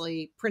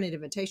obviously printed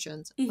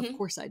invitations. Of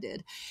course I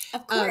did.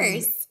 Of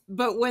course.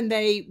 But when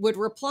they would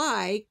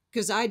reply,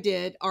 because I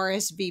did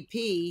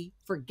RSVP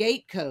for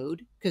gate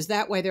code, because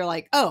that way they're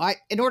like,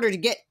 in order to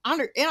get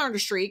in our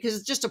street, because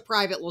it's just a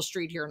private little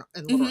street here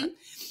in Little Rock.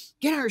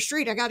 Get on her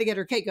street. I got to get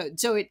her cake code.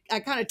 So I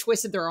kind of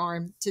twisted their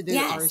arm to do the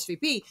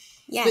RSVP.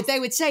 Yes. But they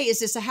would say,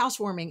 is this a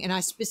housewarming? And I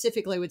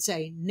specifically would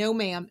say, no,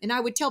 ma'am. And I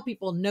would tell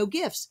people no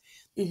gifts.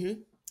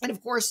 And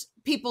of course,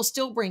 people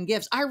still bring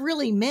gifts. I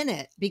really meant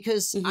it,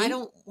 because I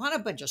don't want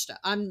a bunch of stuff.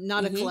 I'm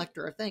not a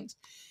collector of things.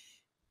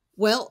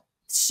 Well,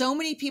 so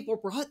many people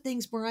brought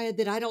things, Mariah,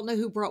 that I don't know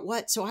who brought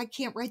what. So I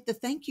can't write the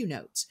thank you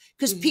notes,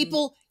 because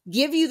people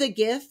give you the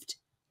gift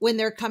when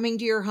they're coming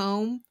to your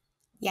home.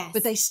 Yes.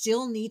 But they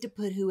still need to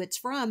put who it's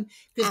from,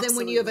 because then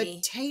when you have a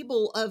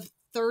table of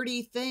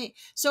 30 things,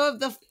 so of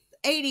the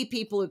 80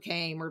 people who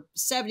came or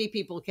 70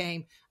 people who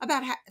came,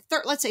 about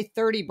let's say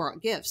 30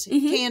 brought gifts,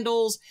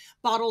 candles,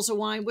 bottles of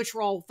wine, which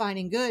were all fine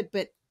and good.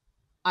 But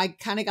I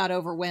kind of got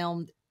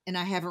overwhelmed, and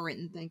I haven't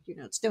written thank you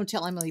notes. Don't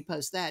tell Emily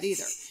Post that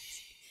either.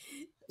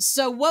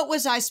 So what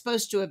was I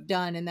supposed to have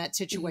done in that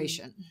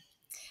situation?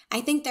 I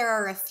think there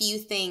are a few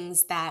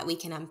things that we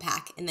can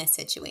unpack in this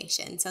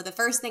situation. So the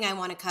first thing I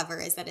want to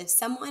cover is that if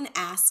someone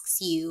asks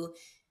you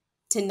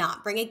to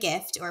not bring a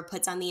gift, or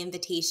puts on the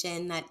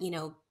invitation that,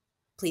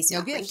 please do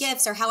not bring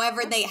gifts, or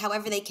however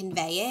they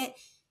convey it,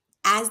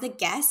 as the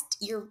guest,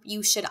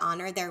 you should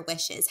honor their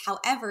wishes.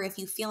 However, if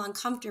you feel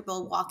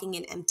uncomfortable walking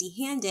in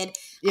empty-handed,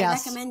 I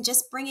recommend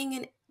just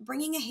bringing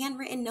a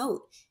handwritten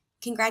note.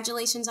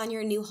 congratulations on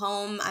your new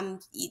home. I'm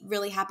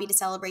really happy to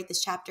celebrate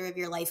this chapter of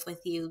your life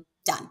with you.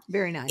 Done.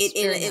 Very nice.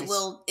 It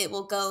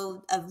will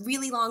go a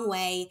really long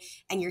way,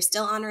 and you're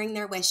still honoring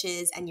their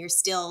wishes, and you're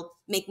still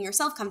making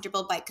yourself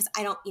comfortable. Because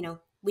I don't,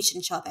 we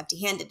shouldn't show up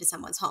empty-handed to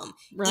someone's home,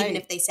 even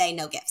if they say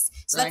no gifts.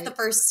 So that's the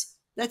first.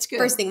 That's good.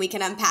 First thing we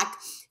can unpack.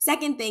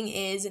 Second thing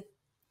is,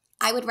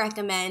 I would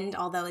recommend,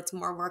 although it's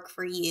more work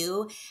for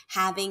you,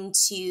 having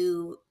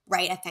to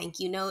write a thank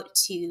you note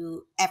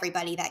to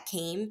everybody that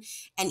came.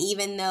 And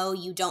even though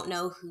you don't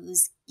know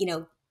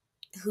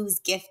whose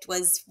gift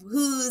was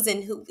whose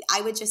and who,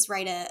 I would just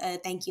write a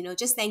thank you note,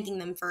 just thanking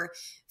them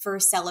for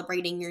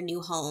celebrating your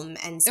new home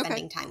and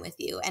spending time with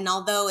you. And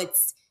although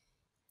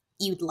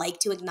you'd like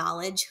to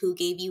acknowledge who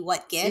gave you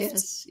what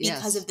gift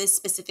because of this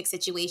specific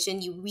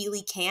situation, you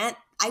really can't.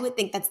 I would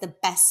think that's the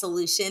best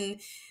solution,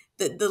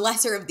 the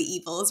lesser of the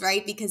evils,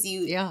 right? Because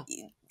you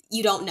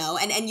don't know,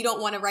 and you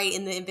don't want to write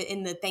in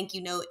the thank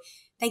you note,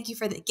 thank you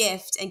for the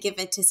gift, and give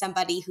it to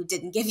somebody who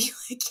didn't give you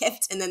a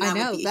gift, and then that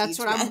would be that's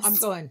what I'm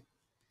going.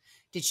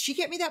 Did she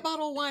get me that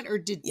bottle of wine, or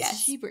did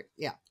she?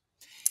 Yeah.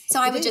 So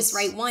I would just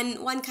write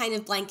one kind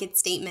of blanket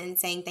statement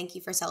saying thank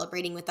you for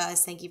celebrating with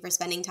us, thank you for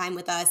spending time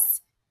with us.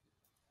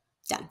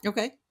 Done.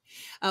 Okay.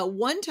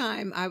 One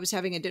time I was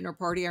having a dinner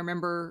party. I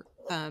remember,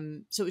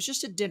 so it was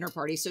just a dinner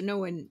party. So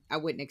I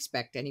wouldn't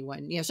expect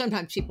anyone,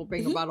 sometimes people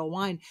bring a bottle of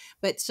wine,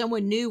 but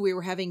someone knew we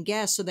were having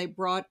guests. So they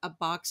brought a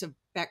box of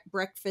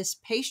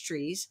breakfast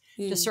pastries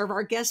to serve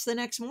our guests the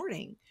next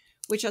morning,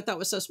 which I thought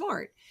was so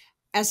smart.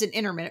 As an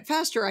intermittent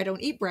faster, I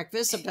don't eat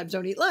breakfast. Sometimes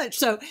don't eat lunch.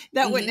 So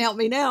that wouldn't help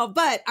me now.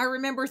 But I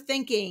remember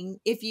thinking,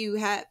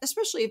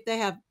 especially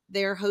if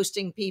they're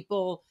hosting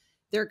people,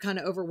 they're kind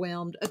of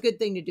overwhelmed. A good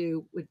thing to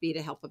do would be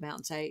to help them out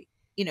and say,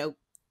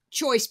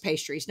 choice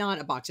pastries, not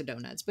a box of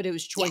donuts, but it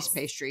was choice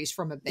pastries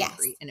from a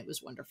bakery, and it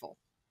was wonderful.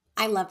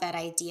 I love that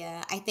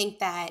idea. I think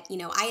that,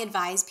 I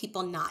advise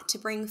people not to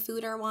bring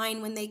food or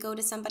wine when they go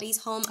to somebody's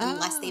home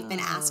unless they've been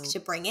asked to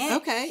bring it.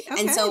 Okay.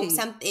 And so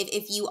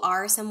if you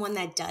are someone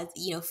that does,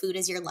 food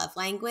is your love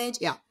language,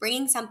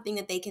 bringing something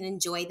that they can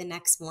enjoy the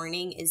next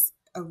morning is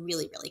a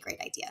really, really great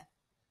idea.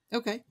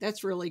 Okay,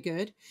 that's really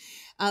good.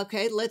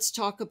 Okay, let's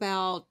talk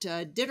about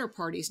dinner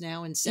parties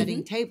now and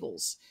setting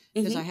tables,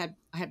 because I had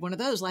one of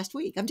those last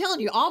week. I'm telling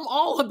you, I'm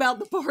all about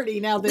the party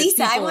now.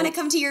 Lisa, I want to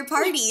come to your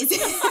parties.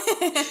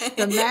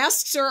 The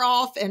masks are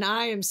off, and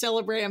I am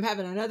celebrating. I'm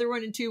having another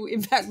one in 2.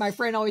 In fact, my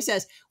friend always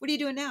says, "What are you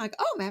doing now?" I go,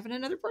 "Oh, I'm having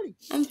another party.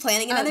 I'm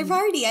planning another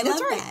party." I love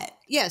that.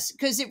 Yes,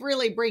 because it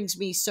really brings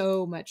me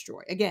so much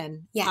joy.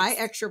 Again, I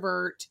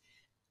extrovert.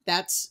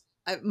 That's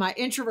my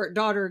introvert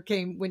daughter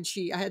came when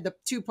I had the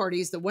 2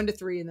 parties, the 1 to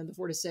 3 and then the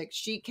 4 to 6.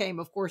 She came,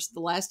 of course,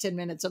 the last 10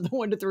 minutes of the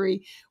 1 to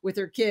 3 with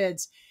her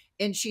kids.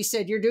 And she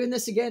said, "You're doing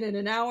this again in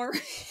an hour?"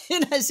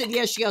 And I said,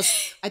 "Yes." She goes,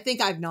 "I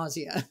think I have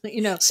nausea."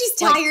 She's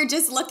tired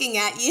just looking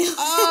at you.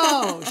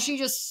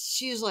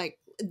 She's like,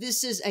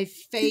 "This is a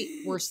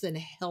fate worse than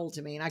hell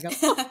to me." And I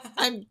go,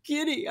 "I'm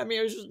kidding." I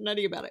was just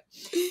nutty about it.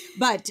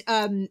 But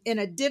in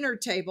a dinner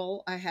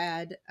table, I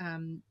had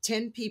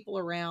 10 people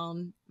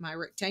around my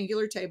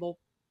rectangular table.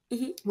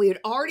 We had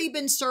already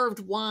been served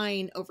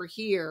wine over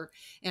here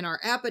in our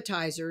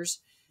appetizers.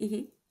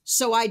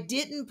 So I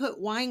didn't put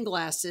wine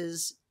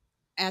glasses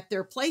at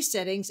their place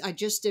settings. I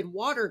just did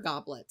water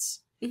goblets.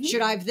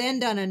 Should I have then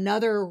done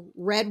another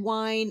red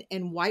wine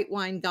and white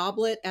wine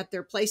goblet at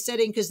their place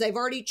setting? Because they've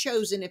already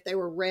chosen if they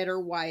were red or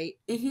white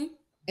in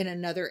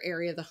another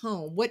area of the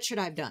home. What should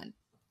I have done?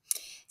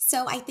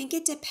 So I think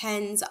it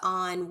depends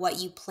on what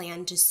you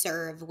plan to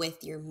serve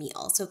with your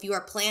meal. So if you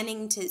are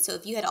planning to,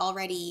 if you had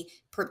already,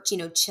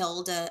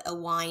 chilled a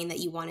wine that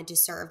you wanted to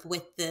serve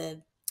with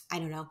the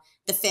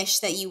fish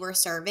that you were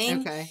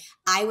serving,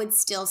 I would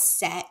still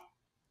set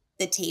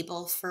the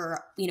table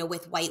for,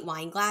 with white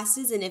wine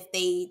glasses. And if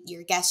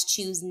your guests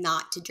choose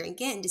not to drink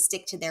it and to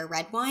stick to their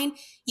red wine,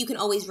 you can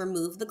always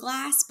remove the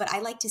glass. But I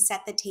like to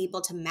set the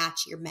table to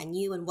match your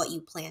menu and what you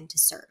plan to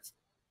serve.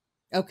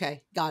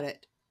 Okay, got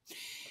it.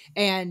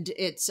 And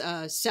it's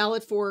a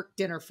salad fork,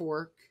 dinner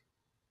fork.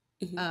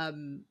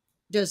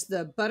 Does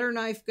the butter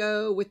knife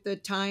go with the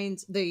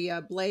tines,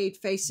 the blade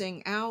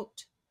facing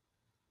out,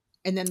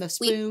 and then the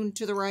spoon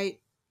to the right?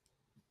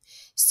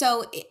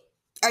 So,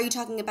 are you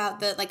talking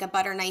about a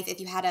butter knife if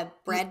you had a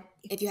bread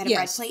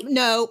bread plate?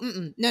 No.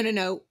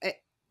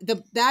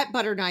 That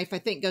butter knife I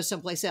think goes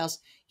someplace else.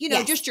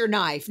 Just your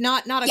knife,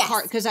 not a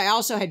cart. Because I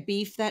also had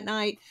beef that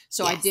night,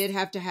 so I did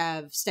have to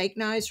have steak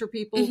knives for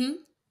people.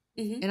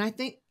 And I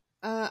think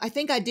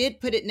I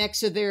did put it next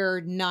to their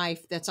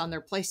knife that's on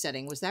their place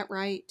setting. Was that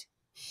right?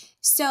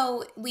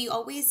 So we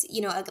always,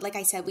 like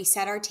I said, we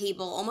set our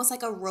table almost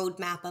like a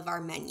roadmap of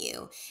our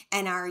menu,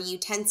 and our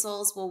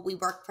utensils, we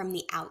work from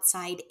the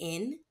outside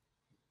in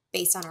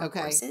based on our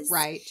courses.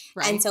 Right.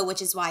 And so,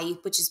 which is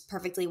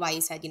perfectly why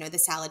you said, the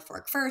salad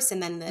fork first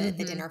and then the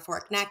dinner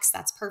fork next.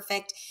 That's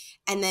perfect.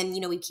 And then,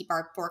 we keep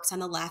our forks on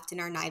the left and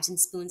our knives and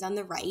spoons on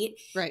the right.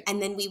 Right. And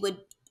then we would,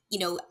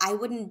 I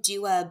wouldn't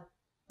do a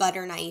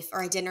butter knife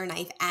or a dinner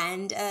knife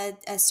and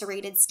a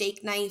serrated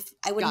steak knife.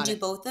 I wouldn't do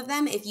both of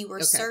them. If you were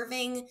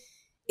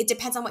it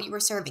depends on what you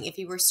were serving. If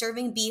you were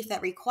serving beef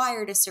that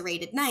required a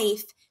serrated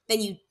knife, then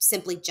you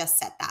simply just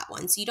set that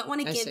one. So you don't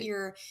want to give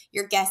your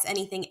guests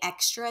anything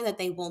extra that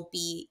they won't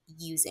be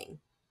using.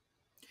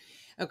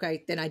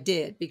 Okay, then I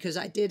did, because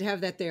I did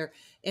have that there,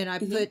 and I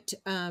put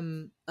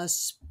a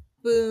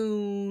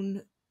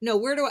spoon. No,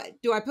 where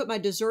do I put my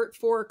dessert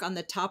fork? On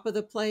the top of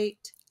the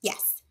plate?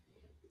 Yes.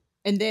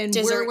 And then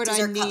where would I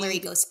need? Dessert cutlery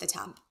goes to the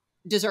top.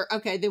 Dessert.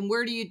 Okay, then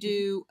where do you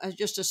do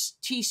just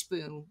a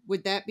teaspoon?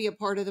 Would that be a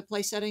part of the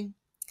place setting?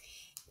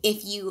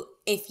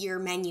 If your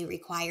menu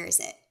requires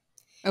it.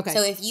 Okay.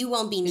 So if you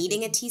won't be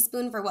needing a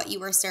teaspoon for what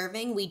you were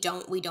serving, we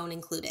don't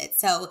include it.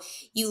 So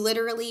you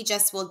literally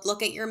just will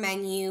look at your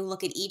menu,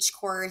 look at each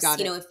course.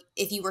 Got it.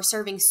 If you were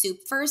serving soup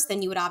first,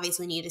 then you would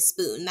obviously need a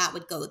spoon. That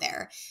would go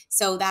there.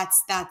 So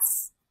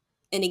that's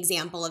an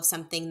example of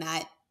something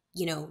that,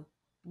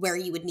 where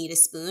you would need a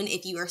spoon.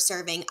 If you were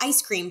serving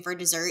ice cream for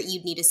dessert,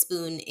 you'd need a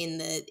spoon in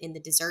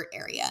the dessert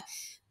area.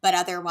 But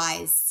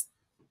otherwise,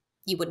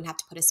 you wouldn't have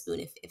to put a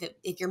spoon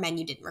if your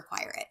menu didn't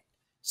require it.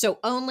 So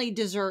only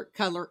dessert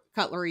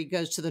cutlery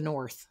goes to the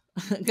north,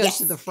 goes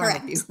to the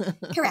front of you.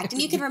 Correct.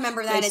 And you can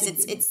remember that as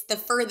it's the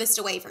furthest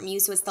away from you.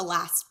 So it's the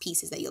last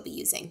pieces that you'll be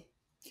using.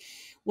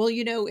 Well,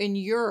 in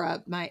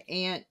Europe, my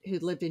aunt who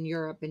lived in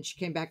Europe and she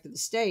came back to the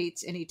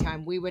States,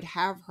 anytime we would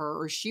have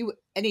her, or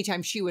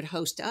anytime she would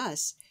host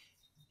us,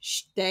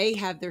 they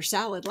have their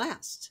salad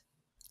last.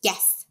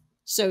 Yes.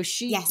 So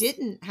she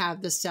didn't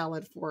have the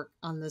salad fork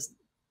on the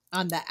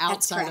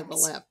outside of the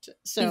left.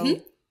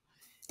 So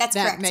that's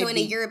correct. So in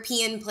a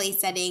European place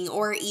setting,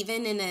 or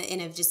even in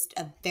a just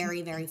a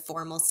very, very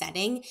formal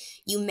setting,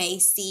 you may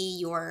see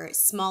your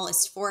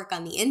smallest fork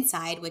on the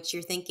inside, which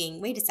you're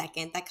thinking, wait a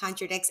second, that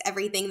contradicts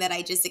everything that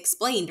I just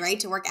explained, right?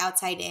 To work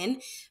outside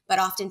in. But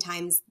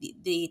oftentimes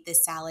the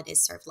salad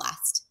is served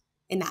last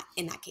in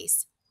that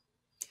case.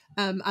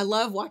 I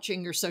love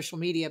watching your social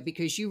media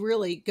because you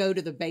really go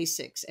to the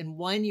basics. And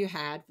one you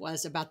had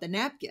was about the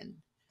napkin,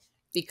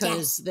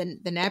 because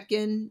the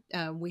napkin,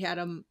 we had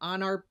them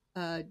on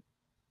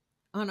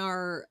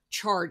our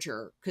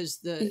charger, because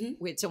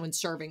we had someone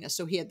serving us,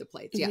 so he had the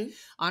plates. Yeah,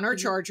 on our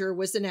charger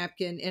was the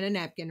napkin in a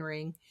napkin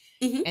ring,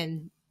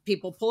 and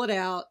people pull it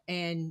out,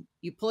 and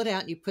you pull it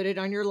out and you put it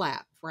on your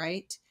lap,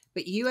 right?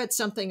 But you had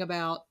something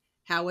about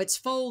how it's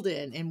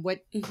folded and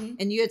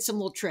and you had some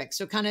little tricks.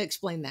 So kind of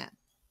explain that.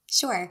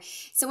 Sure.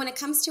 So when it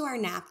comes to our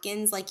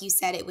napkins, like you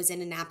said, it was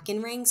in a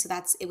napkin ring. So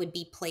it would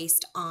be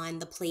placed on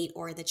the plate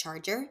or the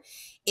charger.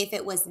 If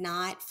it was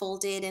not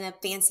folded in a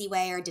fancy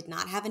way or did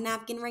not have a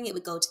napkin ring, it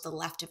would go to the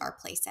left of our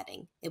place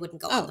setting. It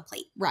wouldn't go on the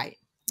plate. Right.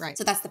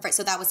 So that's the first.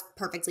 So that was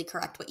perfectly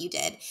correct what you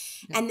did.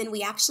 Yeah. And then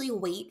we actually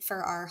wait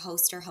for our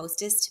host or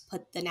hostess to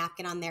put the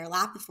napkin on their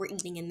lap if we're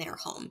eating in their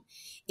home.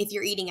 If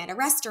you're eating at a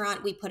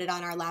restaurant, we put it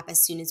on our lap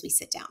as soon as we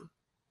sit down.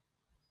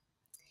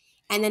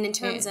 And then in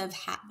terms of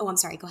I'm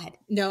sorry, go ahead.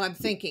 No, I'm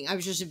thinking. I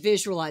was just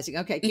visualizing.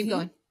 Okay, keep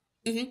going.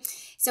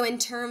 So in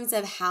terms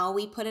of how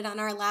we put it on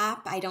our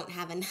lap, I don't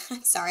have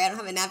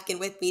a napkin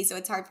with me, so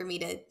it's hard for me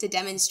to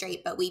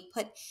demonstrate, but we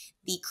put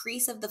the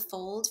crease of the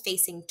fold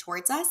facing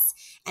towards us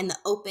and the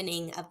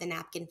opening of the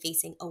napkin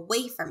facing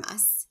away from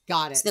us.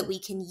 Got it. So that we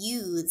can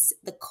use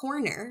the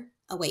corner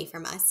away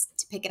from us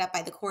to pick it up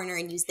by the corner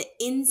and use the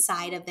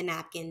inside of the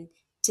napkin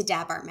to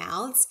dab our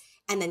mouths,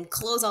 and then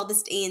close all the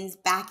stains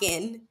back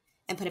in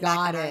and put it back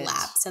on our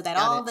lap, so that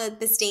all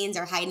the stains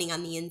are hiding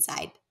on the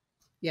inside.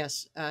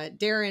 Yes.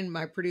 Darren,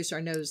 my producer,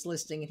 I know is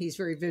listening, and he's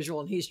very visual,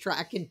 and he's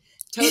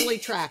totally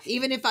track.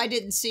 Even if I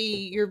didn't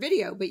see your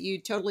video, but you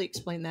totally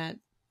explained that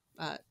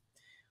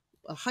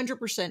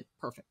 100%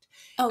 perfect.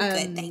 Oh,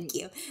 good. Thank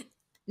you.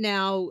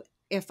 Now,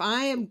 if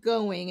I'm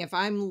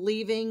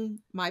leaving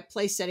my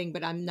place setting,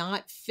 but I'm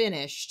not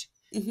finished,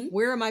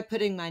 where am I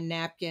putting my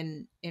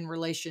napkin in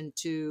relation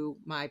to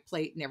my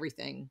plate and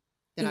everything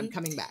that I'm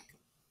coming back?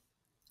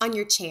 On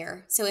your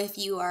chair. So if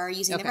you are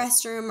using the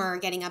restroom or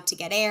getting up to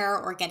get air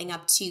or getting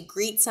up to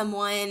greet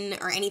someone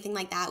or anything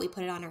like that, we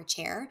put it on our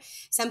chair.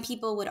 Some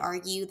people would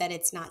argue that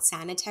it's not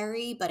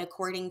sanitary, but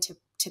according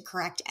to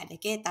correct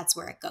etiquette, that's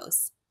where it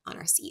goes, on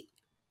our seat.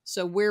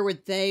 So where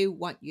would they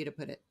want you to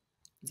put it?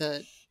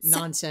 The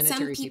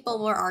non-sanitary Some people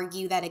will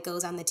argue that it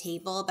goes on the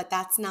table, but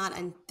that's not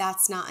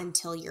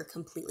until you're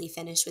completely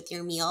finished with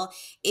your meal.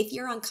 If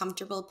you're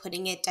uncomfortable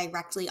putting it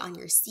directly on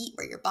your seat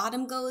where your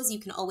bottom goes, you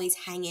can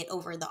always hang it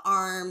over the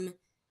arm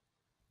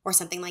or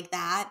something like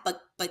that. But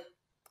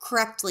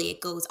correctly,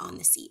 it goes on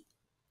the seat.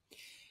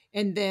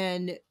 And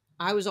then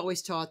I was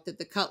always taught that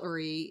the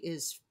cutlery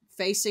is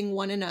facing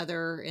one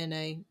another in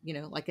a,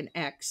 like an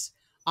X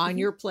on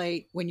your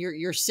plate when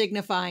you're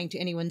signifying to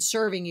anyone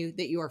serving you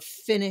that you are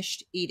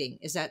finished eating.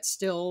 Is that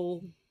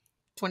still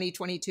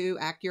 2022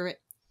 accurate?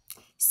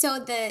 So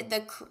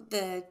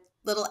the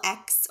little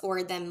X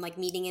or them like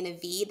meeting in a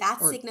V,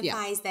 that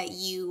signifies that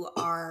you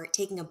are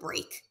taking a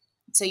break.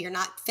 So you're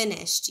not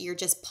finished, you're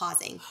just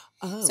pausing.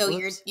 Oh, so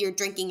you're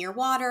drinking your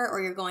water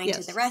or you're going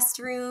to the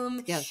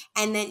restroom. Yes.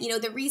 And then,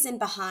 the reason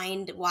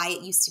behind why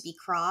it used to be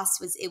crossed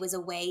was it was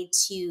a way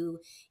to,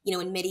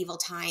 in medieval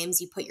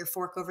times, you put your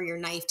fork over your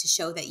knife to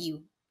show that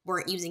you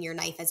weren't using your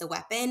knife as a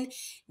weapon.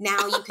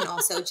 Now you can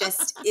also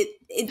just,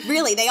 it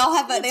really, they all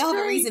have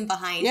a reason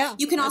behind. Yeah,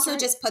 you can also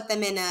just put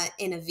them in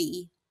a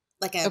V,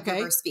 like a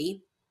reverse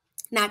V.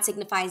 And that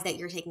signifies that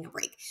you're taking a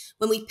break.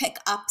 When we pick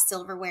up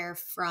silverware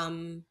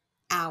from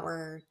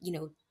our,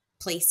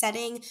 place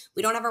setting,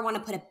 we don't ever want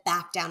to put it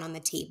back down on the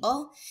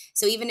table.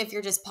 So even if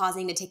you're just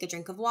pausing to take a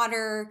drink of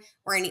water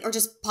or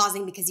just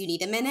pausing because you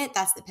need a minute,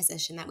 that's the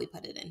position that we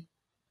put it in.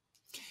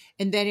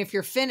 And then if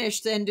you're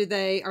finished, then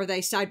are they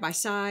side by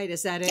side?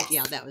 Is that it? Yes.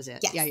 Yeah, that was it.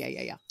 Yes.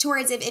 Yeah.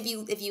 Towards if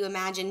you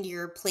imagined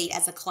your plate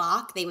as a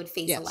clock, they would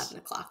face 11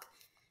 o'clock.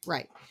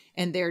 Right.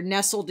 And they're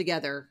nestled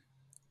together.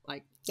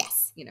 Like,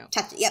 yes,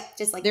 touch it. Yep,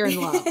 just like they're in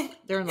love.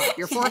 They're in love.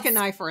 Your fork and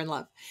knife are in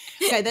love.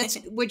 Okay,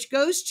 which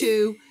goes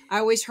to, I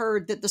always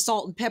heard that the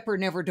salt and pepper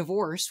never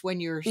divorce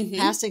when you're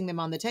passing them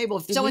on the table.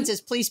 If someone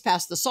says, "Please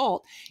pass the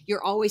salt,"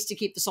 you're always to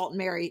keep the salt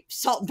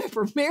and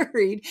pepper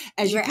married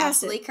as you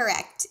pass it. You're absolutely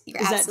correct.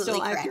 You're absolutely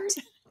correct.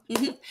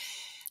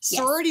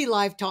 Sorority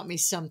life taught me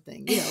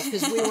something,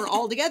 because we were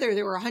all together.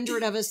 There were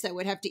 100 of us that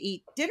would have to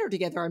eat dinner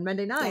together on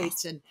Monday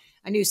nights. And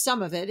I knew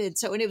some of it.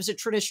 And it was a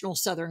traditional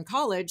Southern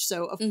college.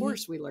 So of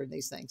course we learned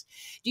these things.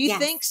 Do you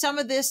think some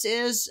of this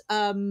is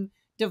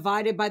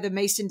divided by the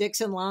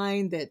Mason-Dixon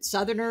line, that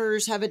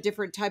Southerners have a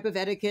different type of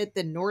etiquette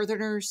than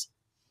Northerners?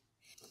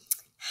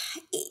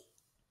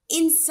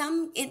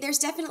 There's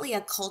definitely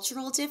a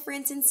cultural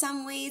difference in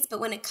some ways, but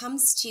when it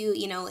comes to,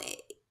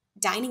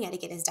 dining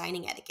etiquette is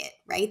dining etiquette,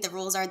 right? The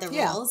rules are the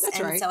rules. That's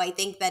and right. so I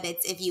think that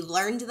if you've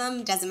learned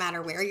them, doesn't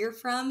matter where you're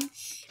from.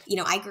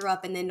 I grew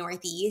up in the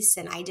Northeast,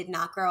 and I did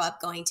not grow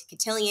up going to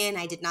cotillion.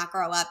 I did not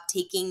grow up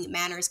taking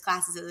manners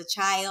classes as a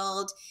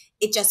child.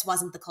 It just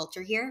wasn't the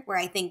culture here, where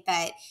I think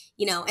that,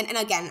 and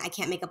again, I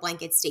can't make a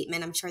blanket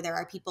statement. I'm sure there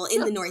are people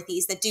in the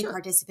Northeast that do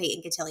participate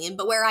in cotillion,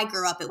 but where I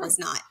grew up, it was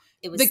not.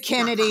 It was the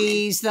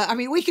Kennedys.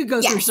 We could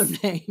go through some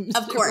names.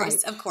 Of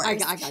course, of course. I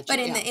got you. But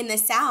in the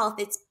South,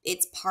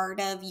 it's part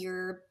of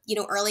your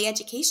early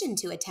education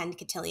to attend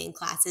cotillion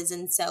classes,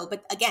 and so.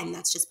 But again,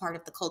 that's just part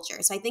of the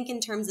culture. So I think in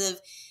terms of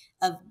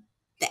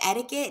the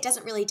etiquette, it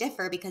doesn't really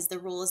differ because the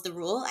rule is the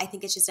rule. I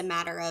think it's just a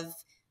matter of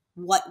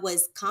what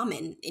was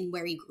common in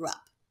where you grew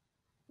up.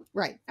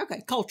 Right.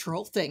 Okay.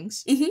 Cultural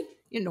things.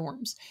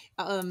 Norms.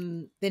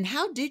 Then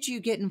how did you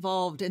get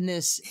involved in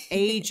this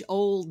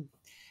age-old?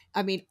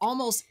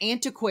 Almost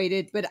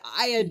antiquated, but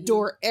I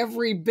adore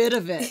every bit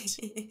of it,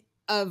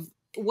 of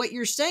what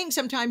you're saying.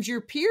 Sometimes your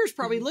peers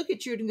probably look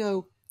at you and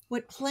go,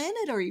 "What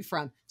planet are you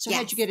from?" So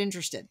how'd you get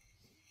interested?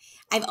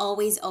 I've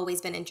always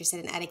been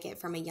interested in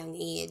etiquette from a young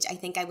age. I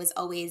know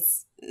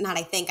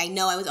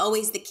I was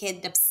always the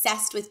kid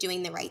obsessed with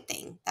doing the right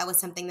thing. That was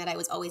something that I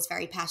was always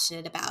very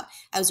passionate about.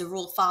 I was a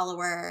rule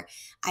follower.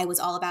 I was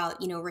all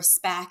about,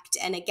 respect.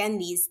 And again,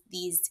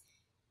 these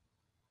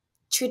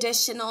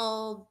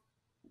traditional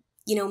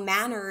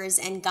manners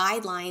and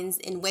guidelines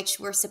in which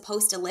we're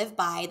supposed to live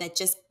by that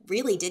just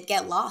really did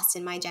get lost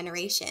in my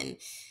generation.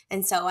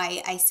 And so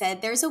I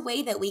said, there's a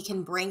way that we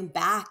can bring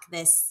back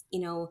this,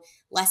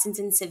 lessons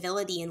in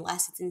civility and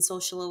lessons in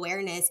social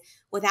awareness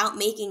without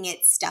making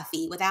it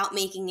stuffy, without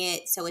making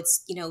it so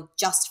it's,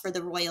 just for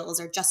the royals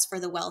or just for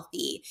the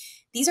wealthy.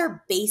 These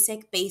are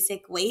basic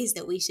ways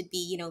that we should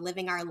be,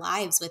 living our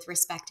lives with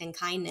respect and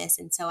kindness.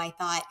 And so I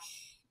thought,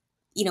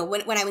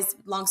 when I was,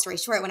 long story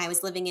short, when I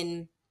was living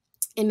in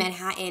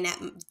Manhattan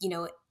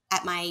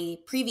at my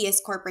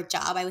previous corporate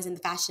job, I was in the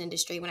fashion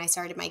industry. When I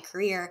started my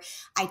career,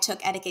 I took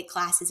etiquette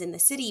classes in the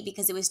city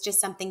because it was just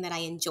something that I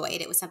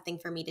enjoyed. It was something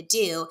for me to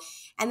do.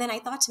 And then I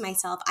thought to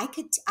myself, I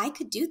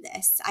could do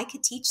this. I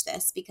could teach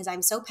this because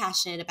I'm so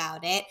passionate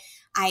about it.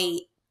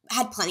 I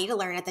had plenty to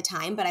learn at the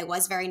time, but I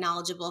was very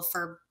knowledgeable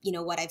for,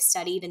 what I've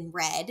studied and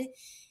read.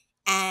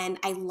 And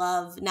I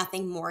love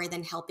nothing more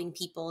than helping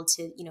people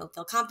to,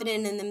 feel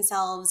confident in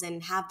themselves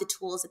and have the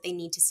tools that they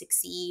need to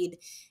succeed.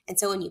 And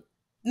so when you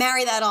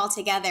marry that all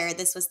together,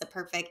 this was the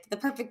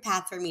perfect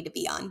path for me to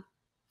be on.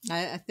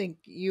 I think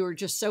you're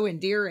just so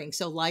endearing,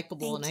 so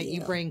likable, and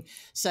you bring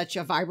such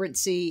a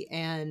vibrancy,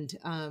 and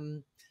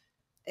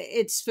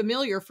it's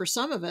familiar for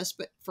some of us,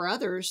 but for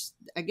others,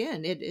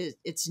 again,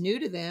 it's new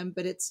to them,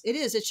 but it's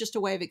just a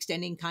way of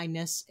extending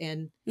kindness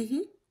and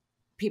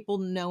people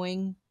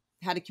knowing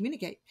how to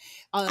communicate.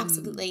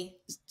 Absolutely.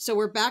 So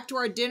we're back to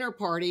our dinner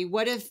party.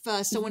 What if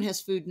someone has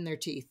food in their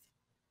teeth?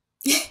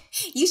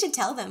 You should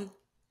tell them.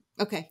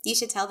 Okay. You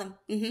should tell them.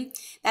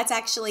 That's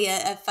actually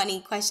a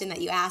funny question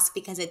that you ask,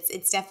 because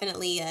it's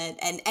definitely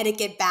an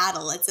etiquette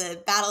battle. It's a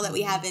battle that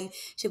we have in,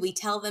 should we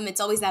tell them?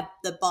 It's always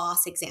the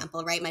boss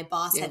example, right? My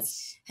boss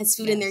has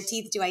food in their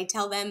teeth. Do I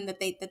tell them that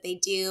they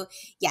do?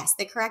 Yes,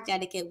 the correct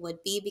etiquette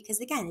would be, because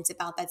again, it's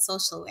about that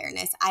social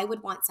awareness. I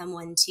would want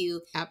someone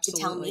to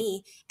tell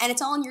me, and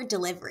it's all in your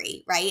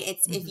delivery, right?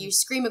 It's if you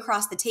scream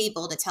across the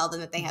table to tell them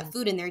that they have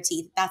food in their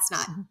teeth, that's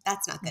not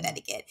good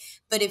etiquette.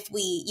 But if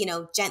we,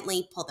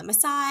 gently pull them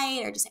aside,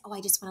 or just say, oh,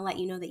 I just want to let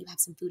you know that you have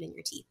some food in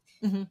your teeth.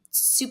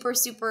 Super,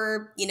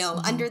 super,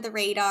 under the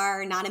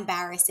radar, not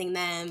embarrassing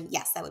them.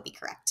 Yes, that would be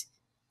correct.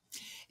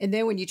 And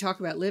then when you talk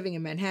about living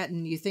in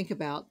Manhattan, you think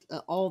about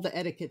all the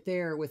etiquette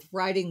there with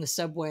riding the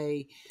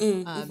subway,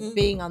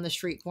 being on the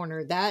street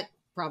corner. That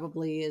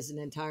probably is an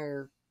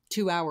entire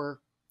 2-hour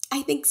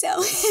I think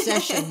so.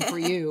 session for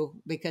you,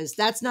 because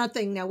that's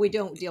nothing. Now, we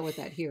don't deal with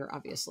that here,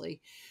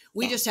 obviously.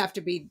 We just have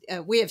to be,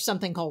 we have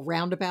something called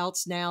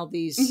roundabouts now.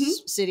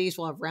 These cities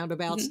will have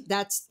roundabouts.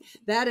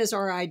 That is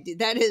our idea.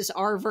 That is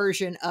our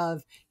version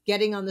of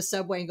getting on the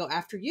subway and go,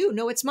 after you.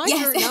 No, it's my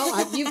turn.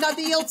 No, you've got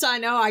the yield sign.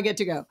 No, I get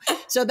to go.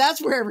 So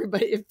that's where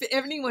everybody, if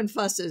anyone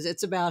fusses,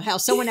 it's about how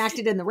someone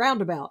acted in the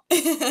roundabout.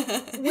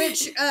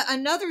 Which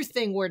another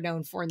thing we're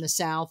known for in the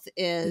South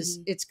is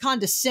it's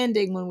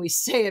condescending when we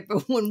say it,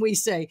 but when we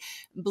say,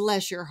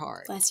 bless your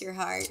heart. Bless your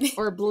heart.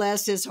 Or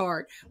bless his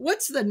heart.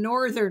 What's the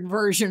northern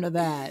version of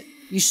that?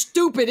 You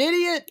stupid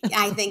idiot.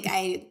 I don't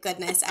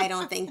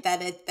think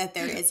that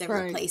there is a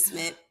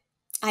replacement.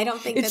 I don't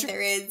think that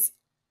there is.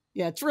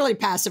 Yeah, it's really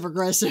passive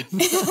aggressive.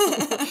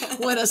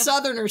 When a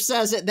Southerner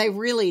says it, they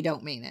really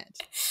don't mean it.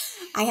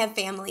 I have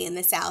family in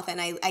the South,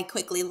 and I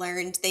quickly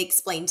learned, they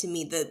explained to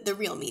me the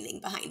real meaning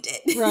behind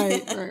it.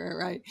 Right.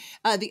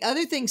 The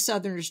other thing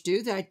Southerners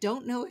do that I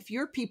don't know if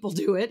your people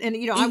do it, and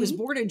I was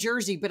born in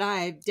Jersey, but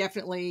I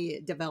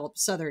definitely developed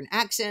Southern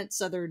accent,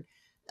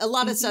 a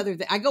lot of Southern.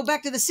 I go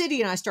back to the city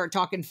and I start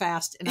talking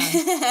fast and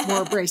I'm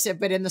more abrasive.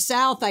 But in the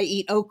South, I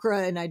eat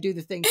okra and I do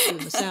the things too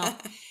in the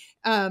South.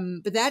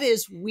 But that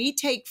is, we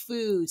take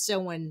food.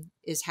 Someone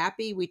is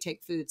happy, we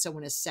take food.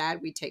 Someone is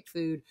sad, we take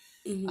food.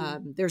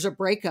 There's a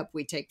breakup,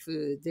 we take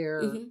food.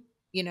 Your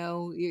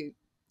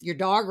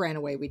dog ran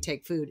away, we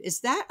take food. Is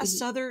that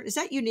is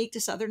that unique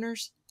to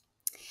Southerners?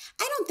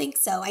 I don't think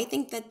so. I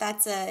think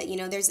that's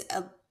there's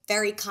a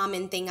very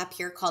common thing up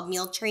here called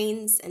meal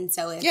trains. And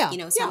so if,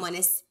 someone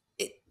is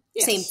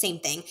same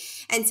thing.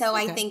 And so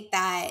I think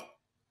that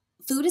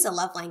food is a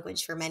love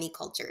language for many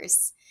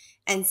cultures.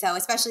 And so,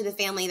 especially the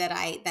family that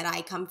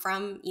I come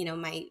from,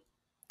 I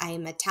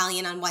am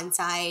Italian on one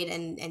side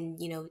and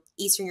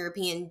Eastern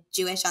European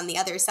Jewish on the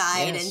other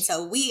side. Yes. And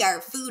so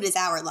food is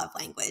our love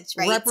language,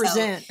 right?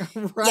 Represent.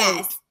 So,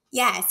 right.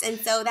 Yes. And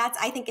so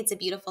I think it's a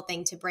beautiful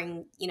thing to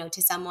bring,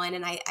 to someone.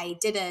 And I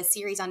did a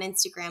series on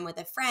Instagram with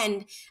a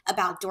friend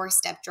about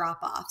doorstep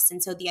drop-offs.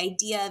 And so the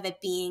idea of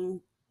it being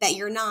that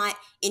you're not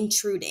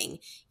intruding,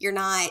 you're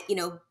not,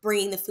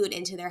 bringing the food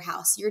into their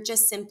house. You're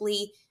just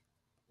simply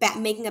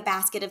making a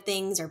basket of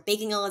things or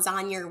baking a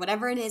lasagna or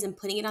whatever it is and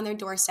putting it on their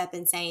doorstep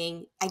and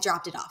saying, I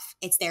dropped it off.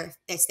 It's there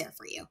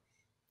for you.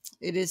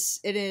 It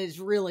is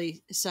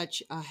really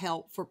such a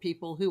help for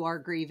people who are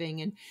grieving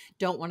and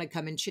don't want to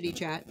come and chitty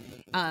chat.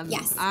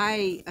 Yes.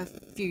 A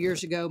few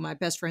years ago, my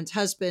best friend's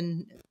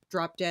husband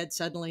dropped dead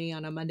suddenly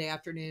on a Monday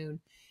afternoon,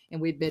 and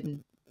we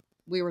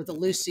were the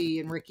Lucy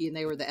and Ricky, and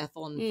they were the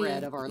Ethel and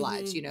Fred of our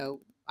lives.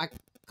 I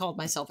called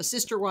myself a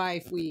sister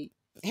wife. We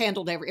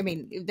handled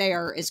they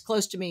are as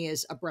close to me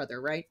as a brother,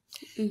 right?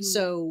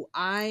 So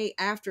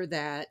after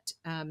that,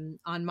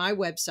 on my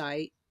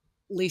website,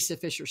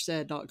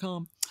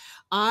 lisafishersaid.com,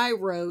 I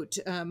wrote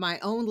my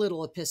own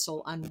little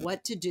epistle on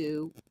what to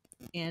do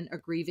in a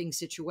grieving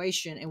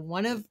situation. And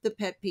one of the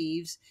pet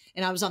peeves,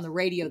 and I was on the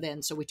radio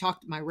then, so we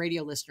talked, my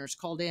radio listeners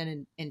called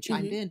in and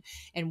chimed in.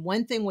 And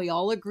one thing we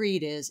all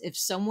agreed is, if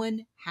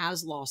someone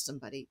has lost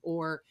somebody,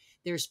 or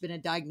there's been a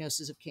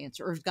diagnosis of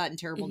cancer, or has gotten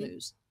terrible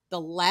news, the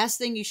last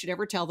thing you should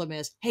ever tell them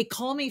is, hey,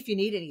 call me if you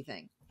need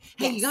anything.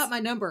 Hey, you got my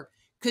number.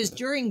 Because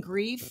during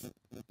grief,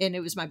 and it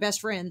was my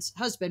best friend's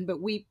husband,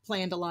 but we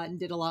planned a lot and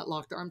did a lot,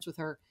 locked arms with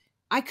her.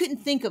 I couldn't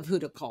think of who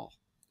to call.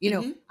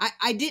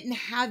 I didn't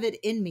have it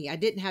in me. I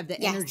didn't have the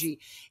energy.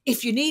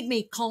 If you need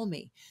me, call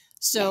me.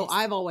 So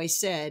I've always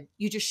said,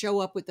 you just show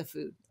up with the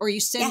food, or you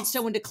send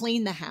someone to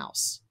clean the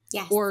house,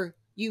 or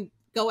you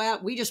go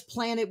out. We just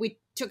planned it. We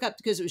took up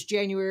because it was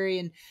January,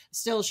 and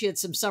still she had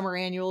some summer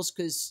annuals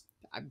because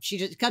she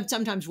just,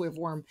 sometimes we have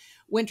warm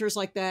winters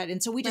like that.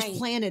 And so we just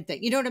planted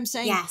that. You know what I'm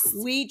saying? Yes.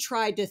 We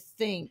tried to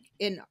think,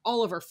 and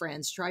all of our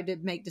friends tried to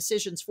make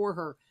decisions for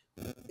her.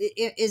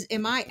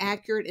 Am I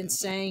accurate in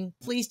saying,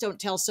 please don't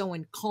tell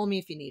someone, call me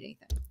if you need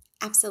anything?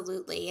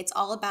 Absolutely. It's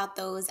all about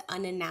those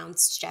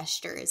unannounced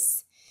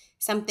gestures.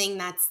 Something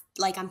that's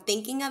like, I'm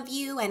thinking of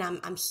you and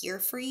I'm here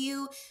for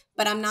you,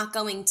 but I'm not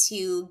going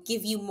to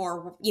give you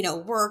more,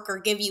 work, or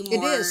give you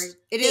more.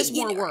 It is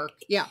more work.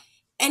 Yeah.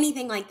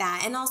 Anything like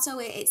that. And also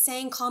it's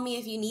saying, call me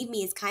if you need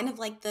me, is kind of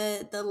like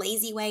the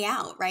lazy way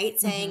out, right?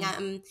 Saying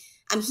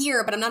I'm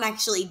here, but I'm not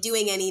actually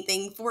doing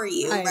anything for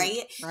you.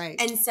 Right.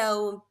 And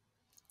so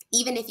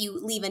even if you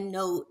leave a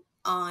note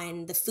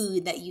on the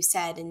food that you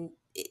said and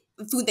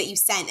food that you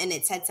sent, and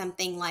it said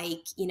something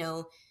like,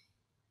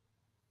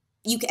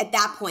 at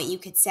that point you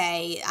could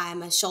say,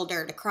 I'm a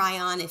shoulder to cry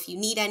on if you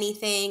need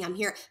anything, I'm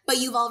here. But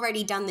you've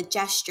already done the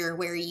gesture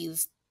where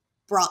you've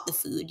brought the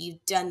food,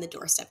 you've done the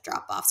doorstep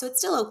drop off. So it's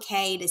still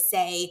okay to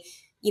say,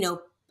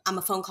 I'm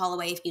a phone call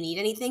away if you need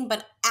anything,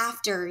 but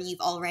after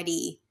you've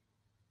already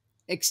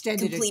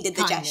completed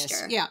the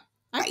gesture. Yeah,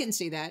 I can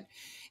see that.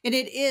 And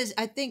it is,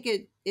 I think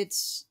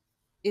it's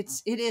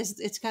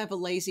kind of a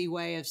lazy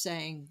way of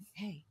saying,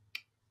 hey,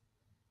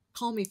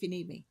 call me if you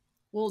need me.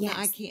 well, no,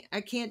 I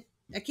can't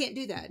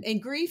do that.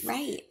 And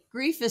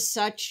grief is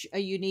such a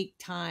unique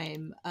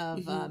time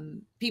of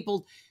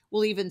people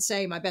will even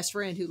say, my best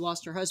friend who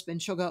lost her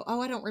husband, she'll go,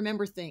 oh, I don't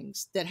remember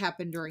things that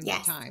happened during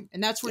that time.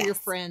 And that's where your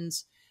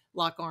friends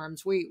lock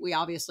arms. We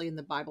obviously in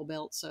the Bible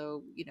Belt,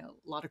 so a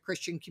lot of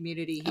Christian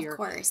community here, of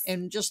course,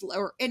 and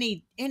or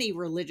any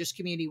religious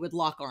community would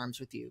lock arms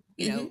with you.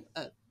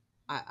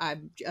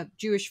 I'm a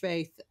Jewish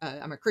faith.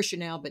 I'm a Christian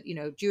now, but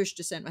Jewish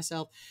descent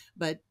myself.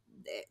 But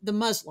the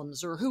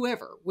Muslims or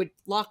whoever would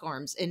lock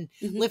arms and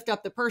lift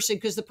up the person,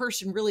 because the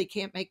person really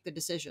can't make the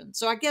decision.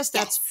 So I guess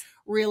that's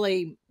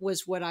really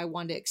was what I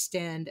wanted to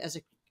extend as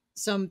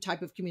some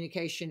type of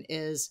communication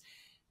is.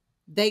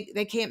 They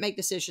can't make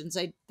decisions.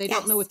 They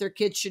don't know what their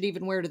kids should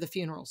even wear to the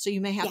funeral. So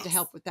you may have to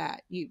help with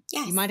that. You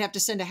might have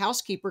to send a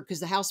housekeeper because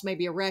the house may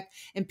be a wreck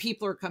and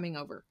people are coming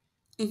over.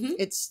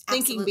 It's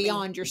thinking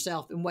beyond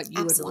yourself and what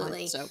you would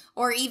want. So,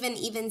 or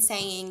even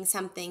saying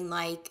something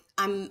like,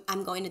 I'm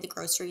going to the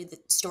grocery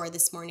store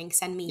this morning.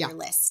 Send me your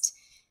list.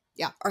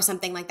 Yeah. Or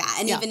something like that.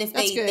 And even if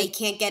they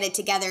can't get it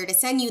together to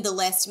send you the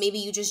list, maybe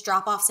you just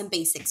drop off some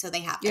basics so they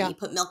have them. Yeah. You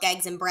put milk,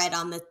 eggs, and bread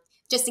on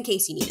just in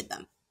case you needed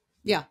them.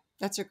 Yeah.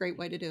 That's a great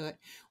way to do it.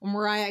 Well,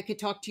 Mariah, I could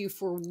talk to you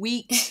for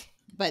weeks,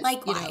 but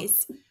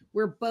likewise,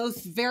 we're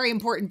both very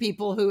important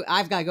people who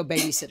I've got to go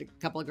babysit a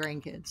couple of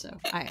grandkids, so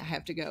I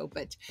have to go.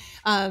 But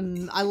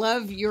I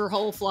love your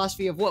whole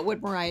philosophy of what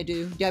would Mariah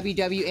do?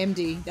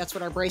 WWMD. That's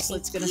what our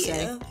bracelet's going to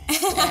say.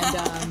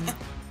 And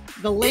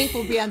the link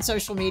will be on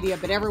social media,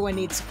 but everyone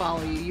needs to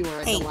follow you. You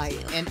are a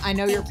delight. And I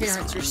know your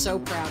parents are so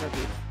proud of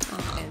you.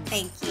 And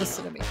thank you.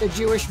 Listen to me, the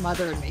Jewish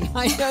mother in me.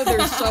 I know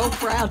they're so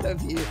proud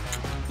of you.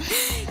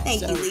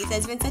 Thank you, Lisa.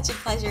 It's been such a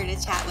pleasure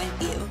to chat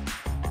with you.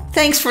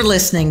 Thanks for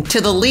listening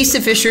to the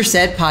Lisa Fisher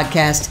Said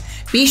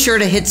podcast. Be sure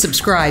to hit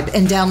subscribe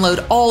and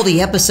download all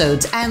the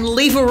episodes and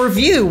leave a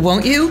review,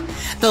 won't you?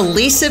 The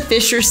Lisa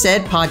Fisher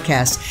Said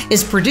podcast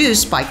is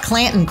produced by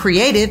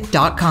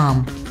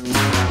ClantonCreative.com.